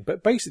RPG thing,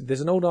 but basically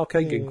there's an old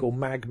arcade game called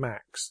Mag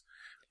Max.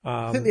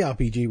 I think the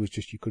RPG was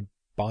just you could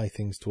buy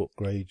things to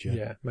upgrade you.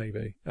 Yeah,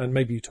 maybe. And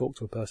maybe you talk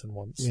to a person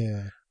once.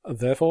 Yeah.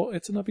 Therefore,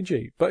 it's an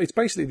RPG. But it's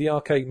basically the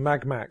arcade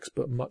Mag Max,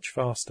 but much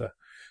faster,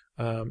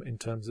 in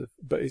terms of,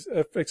 but it's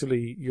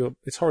effectively,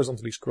 it's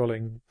horizontally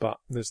scrolling, but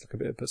there's like a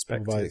bit of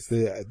perspective. Right.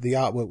 The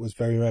artwork was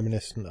very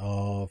reminiscent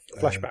of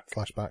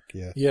Flashback,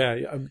 yeah.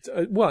 Yeah.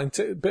 Well, a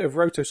bit of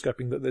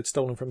rotoscoping that they'd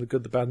stolen from The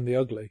Good, the Bad and the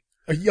Ugly.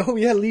 Oh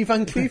yeah, Lee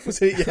Van Cleef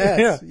was it?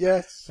 Yes,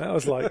 yes. That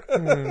was like,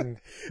 I'm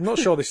not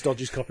sure this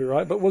dodges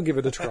copyright, but we'll give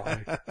it a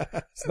try.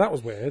 So that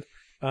was weird.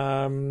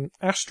 Autonauts,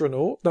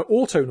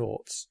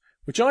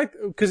 which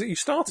because you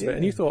started it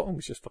and you thought,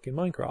 it's just fucking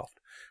Minecraft.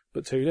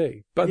 but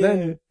 2D. But Yeah.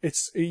 then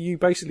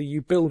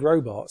you build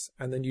robots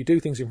and then you do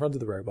things in front of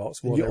the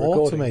robots while You they're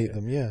recording automate it.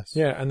 them, yes.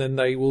 Yeah, and then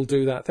they will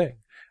do that thing.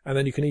 And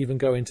then you can even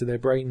go into their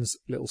brain's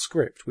little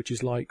script, which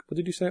is like, what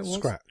did you say it was?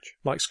 Scratch.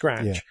 Like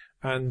Scratch. Yeah.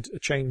 And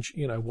change,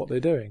 what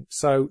they're doing.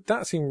 So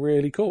that seemed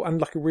really cool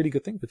and like a really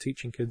good thing for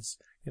teaching kids,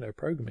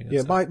 programming. And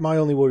Yeah, stuff. my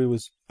only worry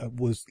was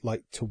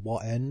like, to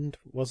what end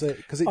was it?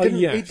 Because it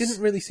didn't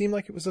really seem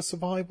like it was a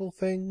survival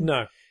thing.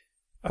 No.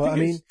 But I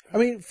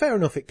mean, fair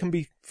enough. It can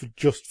be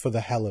just for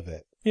the hell of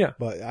it. Yeah.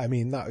 But I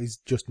mean, that is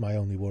just my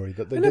only worry,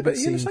 that there I know, didn't but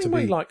in the seem same to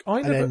way, be like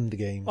an end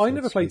game. I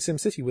never played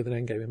SimCity with an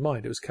end game in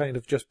mind. It was kind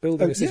of just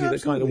building a city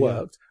that kind of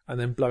worked and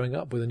then blowing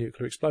up with a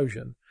nuclear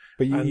explosion.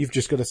 But you've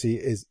just got to see,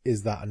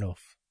 is that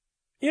enough?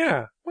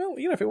 Yeah. Well,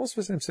 if it was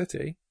for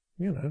SimCity,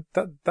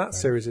 that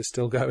series is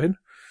still going.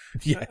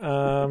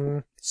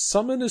 Yeah.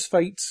 Summoner's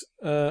Fate,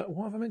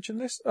 what have I mentioned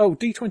this? Oh,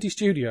 D20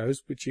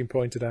 Studios, which you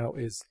pointed out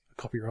is a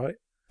copyright.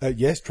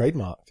 Yes,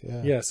 trademarked.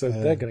 Yeah. Yeah, so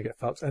they're going to get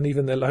fucked. And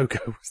even their logo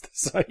was the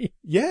same.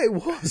 Yeah, it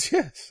was,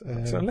 yes.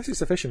 So unless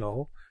it's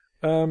official,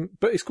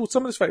 but it's called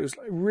Summoner's Fate. It was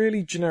like a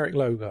really generic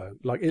logo.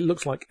 Like it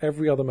looks like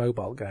every other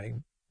mobile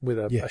game with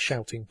a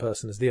shouting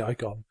person as the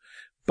icon.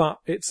 But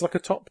it's like a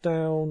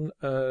top-down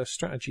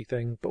strategy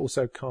thing, but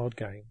also card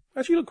game.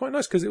 Actually looked quite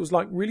nice because it was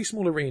like really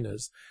small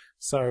arenas.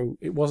 So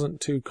it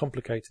wasn't too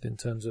complicated in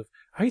terms of...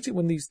 I hate it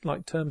when these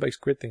like turn-based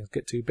grid things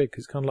get too big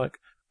because it's kind of like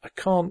I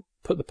can't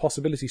put the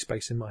possibility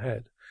space in my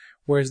head.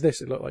 Whereas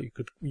this, it looked like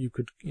you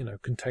could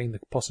contain the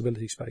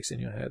possibility space in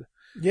your head.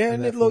 Yeah,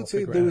 and it looked,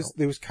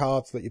 there was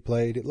cards that you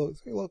played. It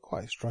looked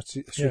quite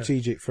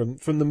strategic from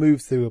the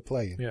moves they were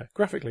playing. Yeah,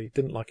 graphically,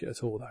 didn't like it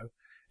at all though.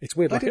 It's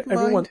weird. Like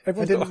everyone's got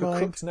like a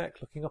crooked neck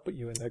looking up at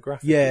you in their graphics.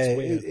 Yeah, it's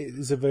weird. it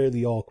is a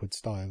very awkward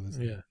style,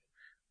 isn't it?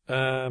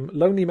 Yeah.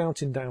 Lonely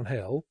Mountain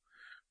Downhill,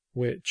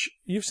 which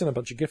you've seen a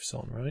bunch of GIFs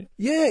on, right?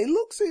 Yeah, it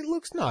looks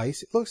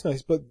nice. It looks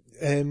nice, but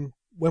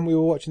when we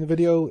were watching the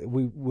video,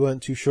 we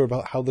weren't too sure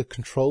about how the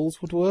controls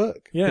would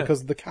work. Yeah.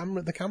 Because the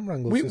camera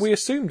angles. We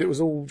assumed it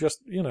was all just,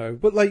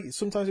 But like,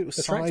 sometimes it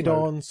was side mode.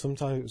 on,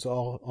 sometimes it was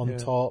all on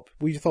top.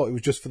 We thought it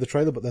was just for the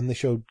trailer, but then they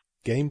showed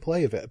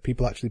gameplay of it,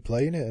 people actually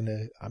playing it,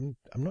 and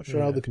I'm not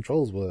sure how the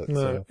controls work.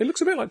 No, so. it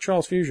looks a bit like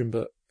Trials Fusion,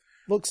 but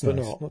looks nice.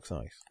 not. Looks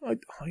nice. I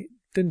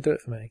didn't do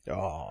it for me.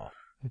 Oh.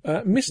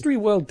 Mystery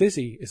World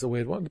Dizzy is a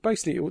weird one.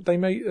 Basically, they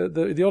made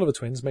the Oliver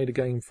twins made a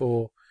game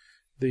for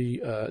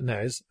the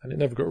NES, and it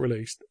never got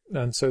released.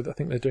 And so I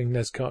think they're doing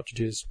NES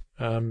cartridges,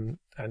 and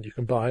you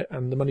can buy it,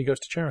 and the money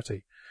goes to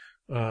charity.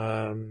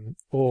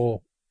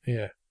 Or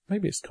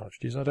maybe it's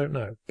cartridges. I don't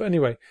know. But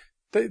anyway,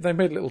 they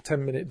made a little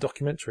 10-minute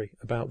documentary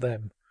about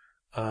them.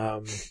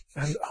 And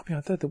I'll be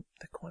honest, they're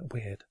quite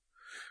weird.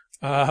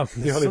 The Oliver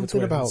something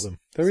twins. about them.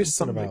 There is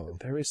something about them.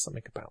 There is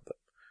something about them.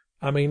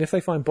 I mean, if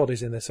they find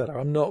bodies in their cellar,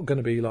 I'm not going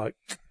to be like,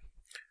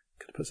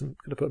 could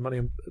have put money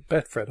on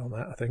Betfred on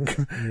that. I think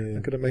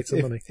I could have made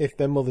some money. If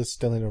their mother's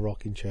still in a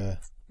rocking chair,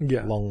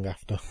 long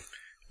after.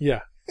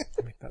 Yeah,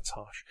 I mean that's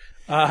harsh.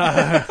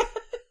 But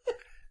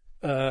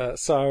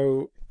it's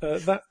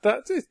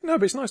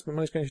nice. But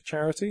money's going to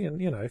charity,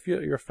 and if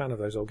you're a fan of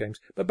those old games.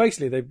 But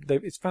basically,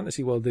 it's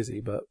Fantasy World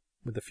Dizzy, but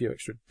with a few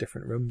extra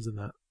different rooms and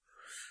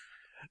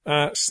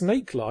that.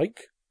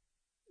 Snake-like,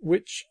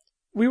 which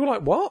we were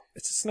like, what?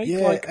 It's a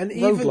snake-like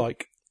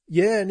roguelike.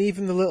 Yeah, and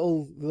even the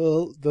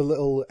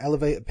little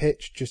elevator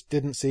pitch just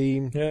didn't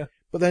seem. Yeah.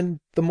 But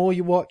then the more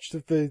you watched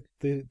the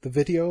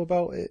video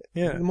about it,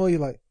 the more you're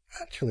like,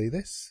 actually,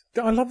 this.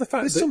 I love the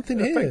fact there's that something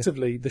here.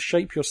 Effectively, the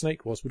shape your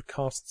snake would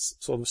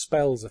cast sort of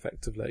spells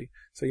effectively.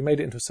 So you made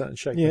it into a certain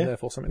shape and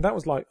therefore something. That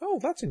was like, oh,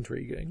 that's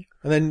intriguing.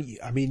 And then,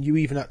 I mean, you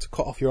even had to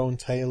cut off your own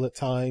tail at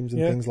times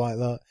and things like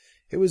that.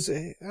 It was,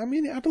 I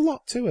mean, it had a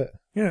lot to it.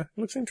 Yeah, it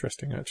looks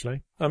interesting,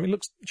 actually. I mean, it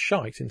looks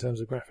shite in terms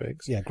of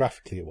graphics. Yeah,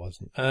 graphically it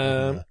wasn't.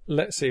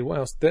 Let's see, what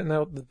else?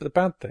 Now, the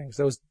bad things.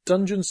 There was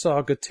Dungeon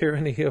Saga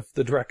Tyranny of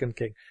the Dragon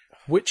King,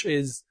 which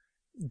is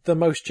the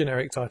most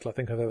generic title I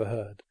think I've ever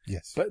heard.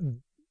 Yes. But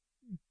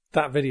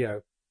that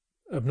video,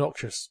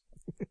 obnoxious.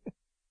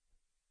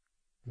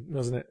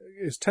 Wasn't it?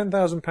 It was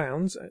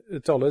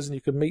 £10,000, dollars, and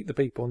you could meet the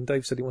people, and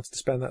Dave said he wanted to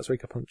spend that so he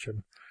could punch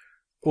them.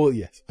 Well,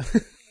 yes.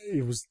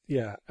 It was,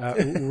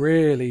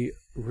 really,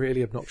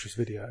 really obnoxious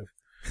video.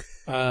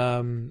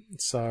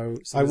 So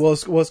I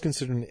was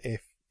considering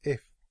if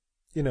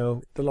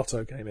the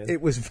lotto came in,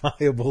 it was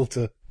viable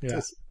to.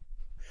 Yeah.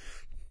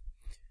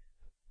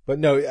 But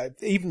no,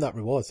 even that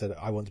reward said,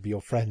 "I want to be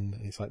your friend."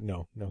 And it's like,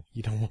 no,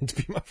 you don't want to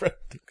be my friend.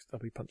 I'll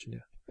be punching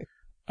you.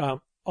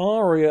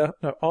 Aria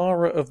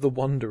of the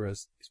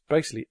Wanderers. It's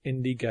basically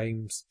indie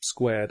games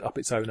squared up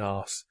its own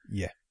arse.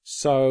 Yeah.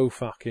 So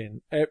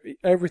fucking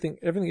everything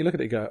you look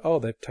at it, you go, oh,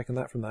 they've taken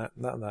that from that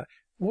and that and that.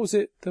 What was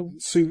it? The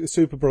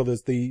Super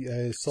Brothers,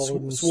 the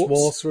sword and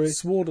sorcery.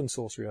 Sword and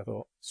sorcery, I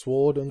thought.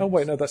 Sword and. Oh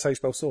wait, no, that's how you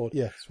spell sword.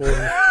 Yeah,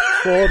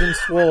 sword and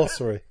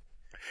sorcery.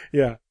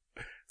 Yeah,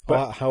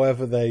 but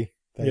however they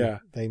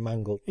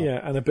mangled that. Yeah,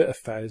 and a bit of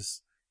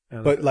Fez.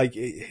 But like,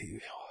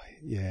 it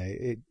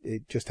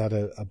just had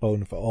a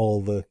bone for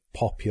all the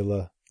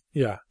popular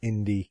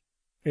indie.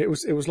 It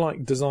was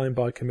like designed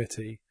by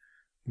committee.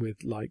 with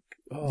like,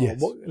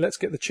 Yes. let's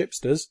get the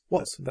chipsters.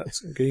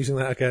 That's using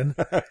that again.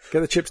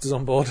 Get the chipsters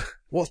on board.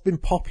 What's been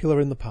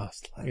popular in the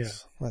past?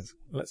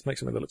 Let's make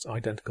something that looks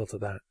identical to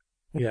that.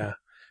 Yeah.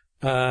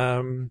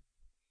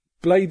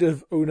 Blade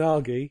of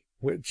Unagi,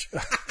 which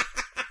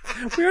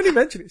we only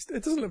mentioned it.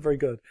 It doesn't look very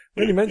good.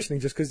 We're only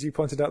mentioning just because you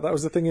pointed out that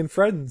was the thing in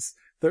Friends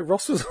that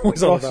Ross was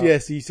always on about.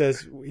 Yes, he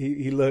says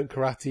he learnt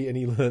karate and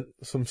he learnt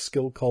some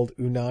skill called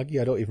unagi.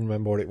 I don't even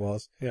remember what it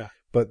was. Yeah.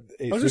 But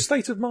was it a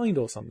state of mind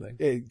or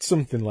something?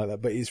 Something like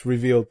that. But it's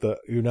revealed that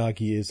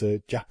unagi is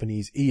a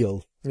Japanese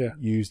eel Yeah.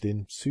 used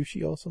in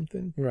sushi or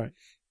something. Right.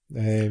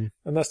 And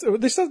that's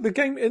the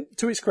game.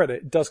 To its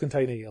credit, does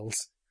contain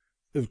eels.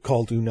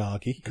 called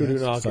unagi. Called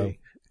yes, unagi, so-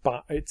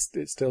 but it's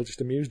still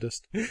just amused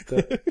us.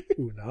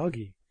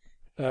 Unagi.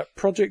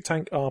 Project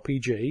Tank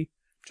RPG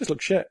just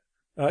looks shit.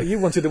 You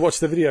wanted to watch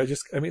the video.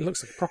 It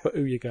looks like a proper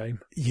Ouya game.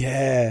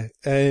 Yeah.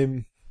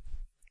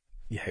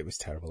 Yeah, it was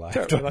terrible. I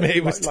have to admit,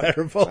 it was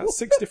terrible. Like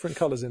 6 different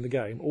colours in the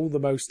game, all the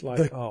most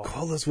The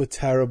colours were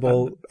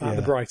terrible. At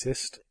the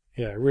brightest.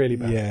 Yeah, really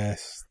bad.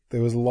 Yes.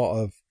 There was a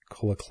lot of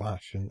colour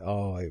clash and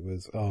it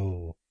was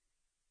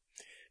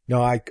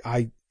No,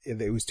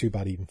 it was too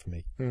bad even for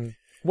me.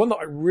 One that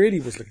I really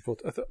was looking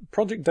forward to,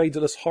 Project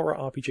Daedalus Horror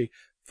RPG,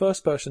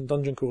 first person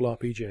dungeon crawl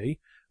RPG.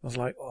 I was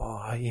like,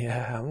 oh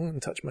yeah, I'm going to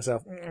touch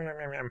myself. No,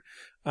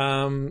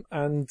 I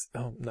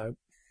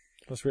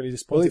was really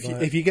disappointed.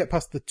 Well, if you get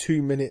past the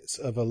 2 minutes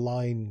of a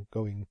line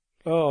going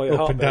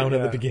up and down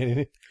at the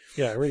beginning.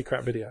 Yeah, really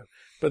crap video.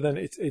 But then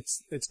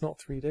it's not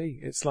 3D.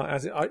 It's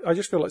like, I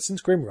just feel like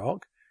since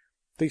Grimrock,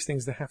 these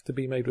things, they have to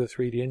be made with a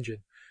 3D engine.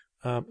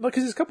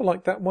 Because there's a couple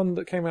like that one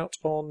that came out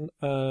on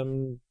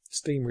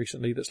Steam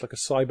recently that's like a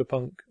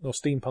cyberpunk or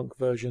steampunk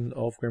version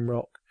of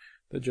Grimrock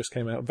that just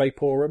came out.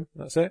 Vaporum,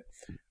 that's it.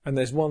 And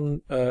there's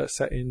one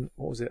set in,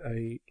 what was it,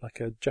 a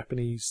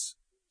Japanese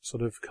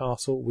sort of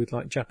castle with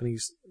like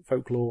Japanese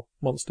folklore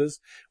monsters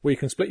where you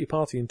can split your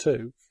party in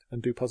 2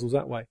 and do puzzles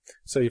that way.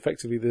 So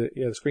effectively the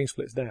screen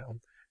splits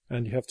down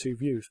and you have 2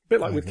 views. A bit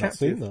like with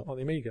Captive on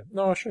the Amiga.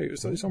 No, I'll show you.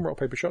 It's on Rock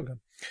Paper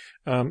Shotgun.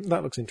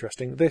 That looks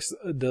interesting. This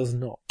does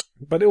not.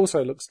 But it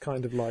also looks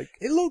kind of like...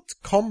 It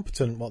looked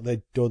competent what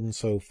they'd done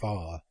so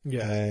far.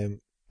 Yeah.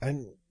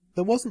 And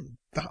there wasn't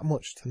that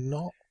much to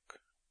knock.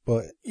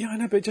 But yeah, I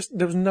know, but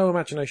there was no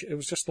imagination. It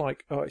was just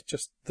like, it's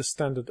just the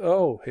standard.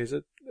 Here's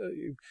an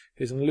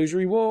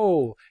illusory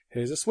wall.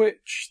 Here's a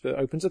switch that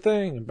opens a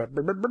thing. And blah,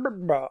 blah, blah, blah,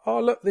 blah. Oh,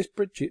 look, this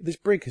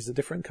brick is a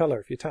different color.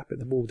 If you tap it,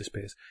 the wall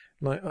disappears.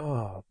 I'm like,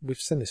 we've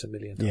seen this a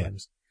million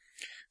times.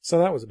 Yeah. So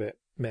that was a bit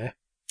meh.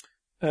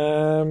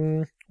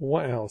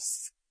 What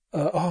else?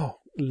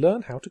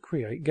 Learn how to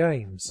create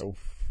games. Oh.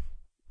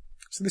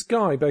 So this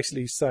guy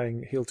basically is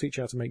saying he'll teach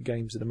you how to make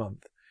games in a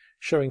month,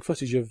 showing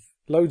footage of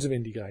loads of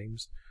indie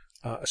games,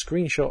 a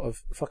screenshot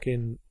of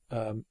fucking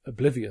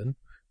Oblivion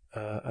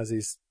as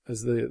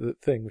the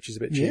thing, which is a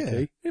bit cheeky.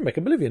 Yeah. You make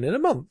Oblivion in a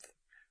month.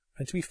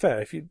 And to be fair,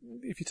 if you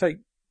take,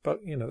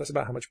 that's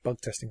about how much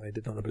bug testing they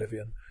did on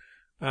Oblivion.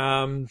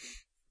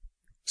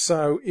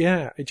 So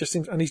yeah, it just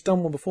seems, and he's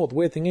done one before. The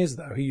weird thing is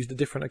though, he used a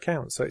different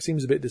account, so it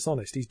seems a bit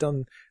dishonest. He's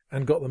done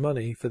and got the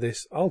money for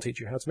this. I'll teach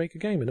you how to make a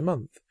game in a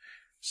month.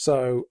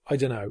 So I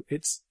don't know.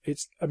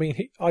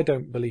 I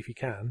don't believe he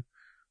can.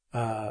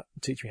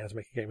 Teach me how to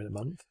make a game in a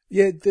month.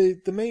 Yeah,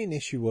 the main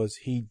issue was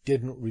he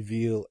didn't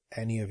reveal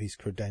any of his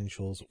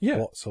credentials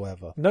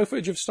whatsoever. No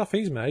footage of stuff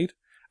he's made.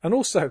 And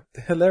also,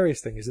 the hilarious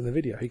thing is in the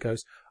video, he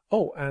goes,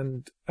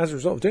 and as a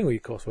result of doing all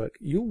your coursework,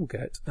 you'll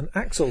get an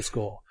Axel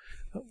score.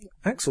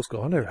 Axel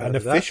score, I never heard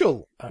of that. An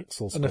official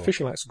Axel score. An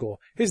official Axel score.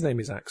 His name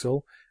is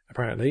Axel,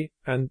 apparently,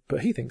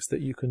 but he thinks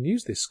that you can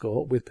use this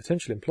score with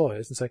potential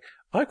employers and say,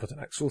 I've got an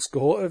Axel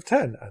score of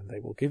 10, and they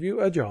will give you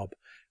a job.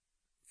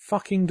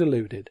 Fucking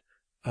deluded.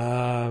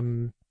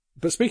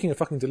 But speaking of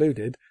fucking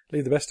deluded,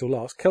 leave the best till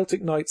last.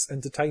 Celtic Knights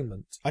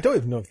Entertainment. I don't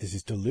even know if this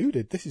is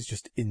deluded. This is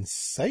just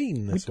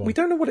insane. We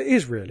don't know what it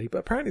is really, but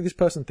apparently this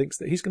person thinks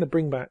that he's going to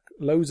bring back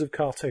loads of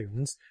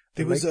cartoons.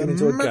 There was a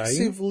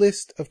massive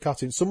list of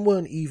cartoons. Some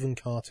weren't even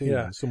cartoons.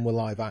 Yeah. Some were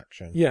live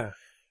action. Yeah.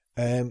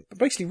 But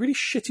basically really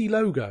shitty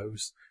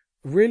logos,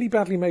 really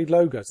badly made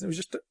logos. And it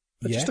was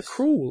just a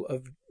crawl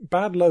of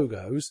bad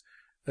logos,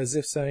 as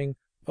if saying,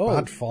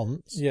 bad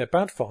fonts. Yeah,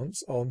 bad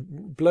fonts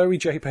on blurry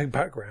JPEG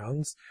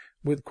backgrounds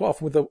with quite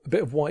often with a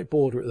bit of white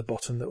border at the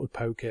bottom that would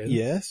poke in.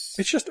 Yes.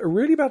 It's just a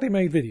really badly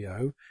made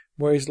video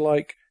where he's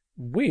like,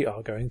 we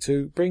are going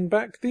to bring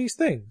back these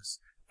things.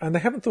 And they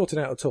haven't thought it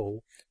out at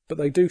all, but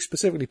they do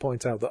specifically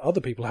point out that other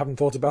people haven't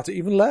thought about it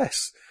even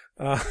less.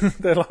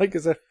 They're like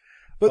as if...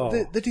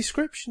 But the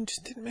description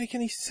just didn't make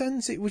any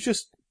sense. It was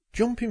just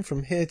jumping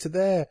from here to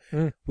there.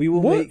 Mm. We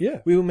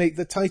will make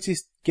the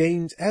tightest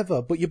games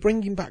ever, but you're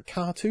bringing back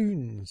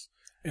cartoons.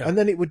 Yeah. And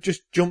then it would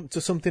just jump to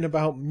something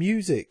about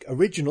music,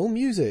 original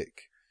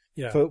music.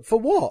 Yeah. For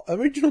what?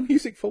 Original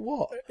music for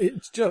what?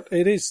 It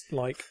is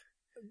like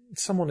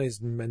someone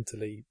is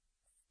mentally,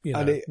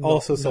 and it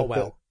also said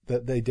well.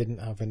 that they didn't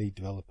have any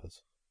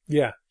developers.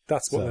 Yeah,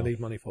 that's what they need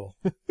money for.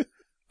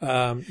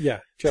 I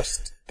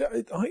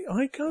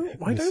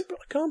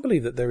can't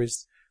believe that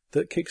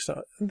that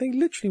Kickstarter, and they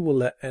literally will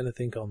let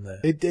anything on there.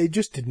 It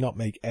just did not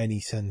make any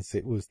sense.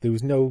 There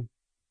was no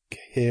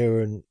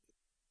coherent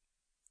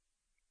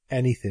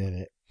anything in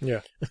it.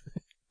 Yeah.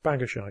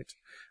 Bag of shite.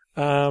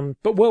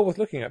 But well worth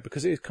looking at,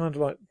 because it is kind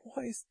of like,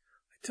 I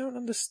don't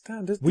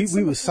understand. We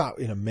were sat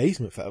in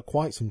amazement for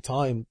quite some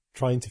time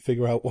trying to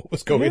figure out what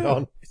was going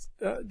on.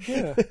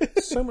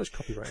 So much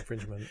copyright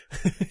infringement.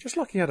 Just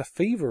like he had a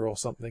fever or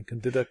something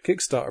and did a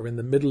Kickstarter in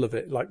the middle of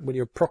it, like when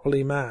you're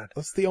properly mad.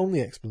 That's the only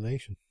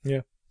explanation.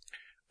 Yeah.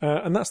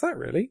 And that's that,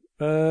 really.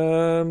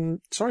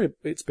 Sorry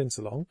it's been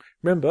so long.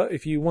 Remember,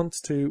 if you want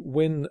to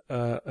win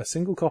a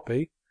single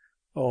copy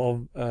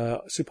of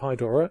Super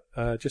Hydora,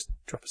 just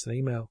drop us an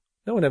email.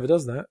 No one ever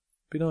does that.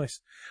 Be nice.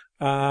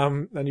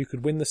 And you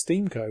could win the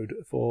Steam code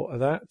for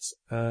that.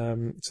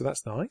 So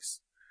that's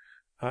nice.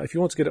 If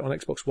you want to get it on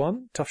Xbox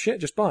One, tough shit,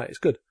 just buy it. It's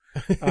good.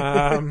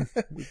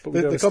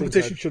 The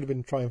competition should have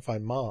been try and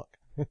find Mark,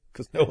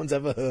 because no one's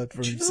ever heard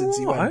from him since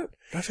he went.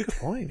 That's a good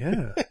point,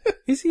 yeah.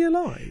 Is he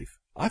alive?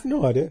 I've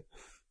no idea.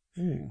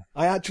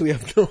 I actually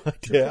have no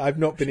idea. I've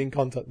not been in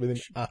contact with him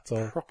at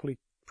all.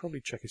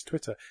 Probably check his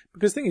Twitter.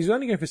 Because the thing is, he's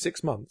only going for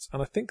 6 months,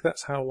 and I think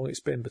that's how long it's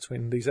been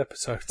between these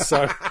episodes.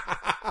 So,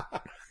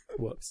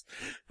 whoops.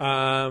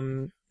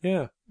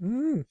 Yeah.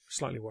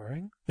 Slightly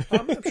worrying.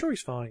 I'm sure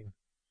he's fine.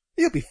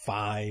 He'll be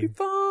fine.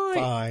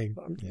 Fine.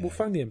 We'll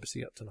phone the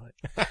embassy up tonight.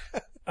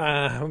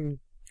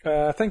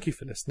 Thank you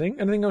for listening.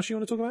 Anything else you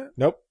want to talk about?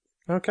 Nope.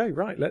 Okay,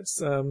 right. Let's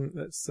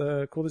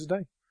call this a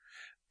day.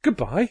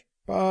 Goodbye.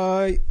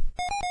 Bye.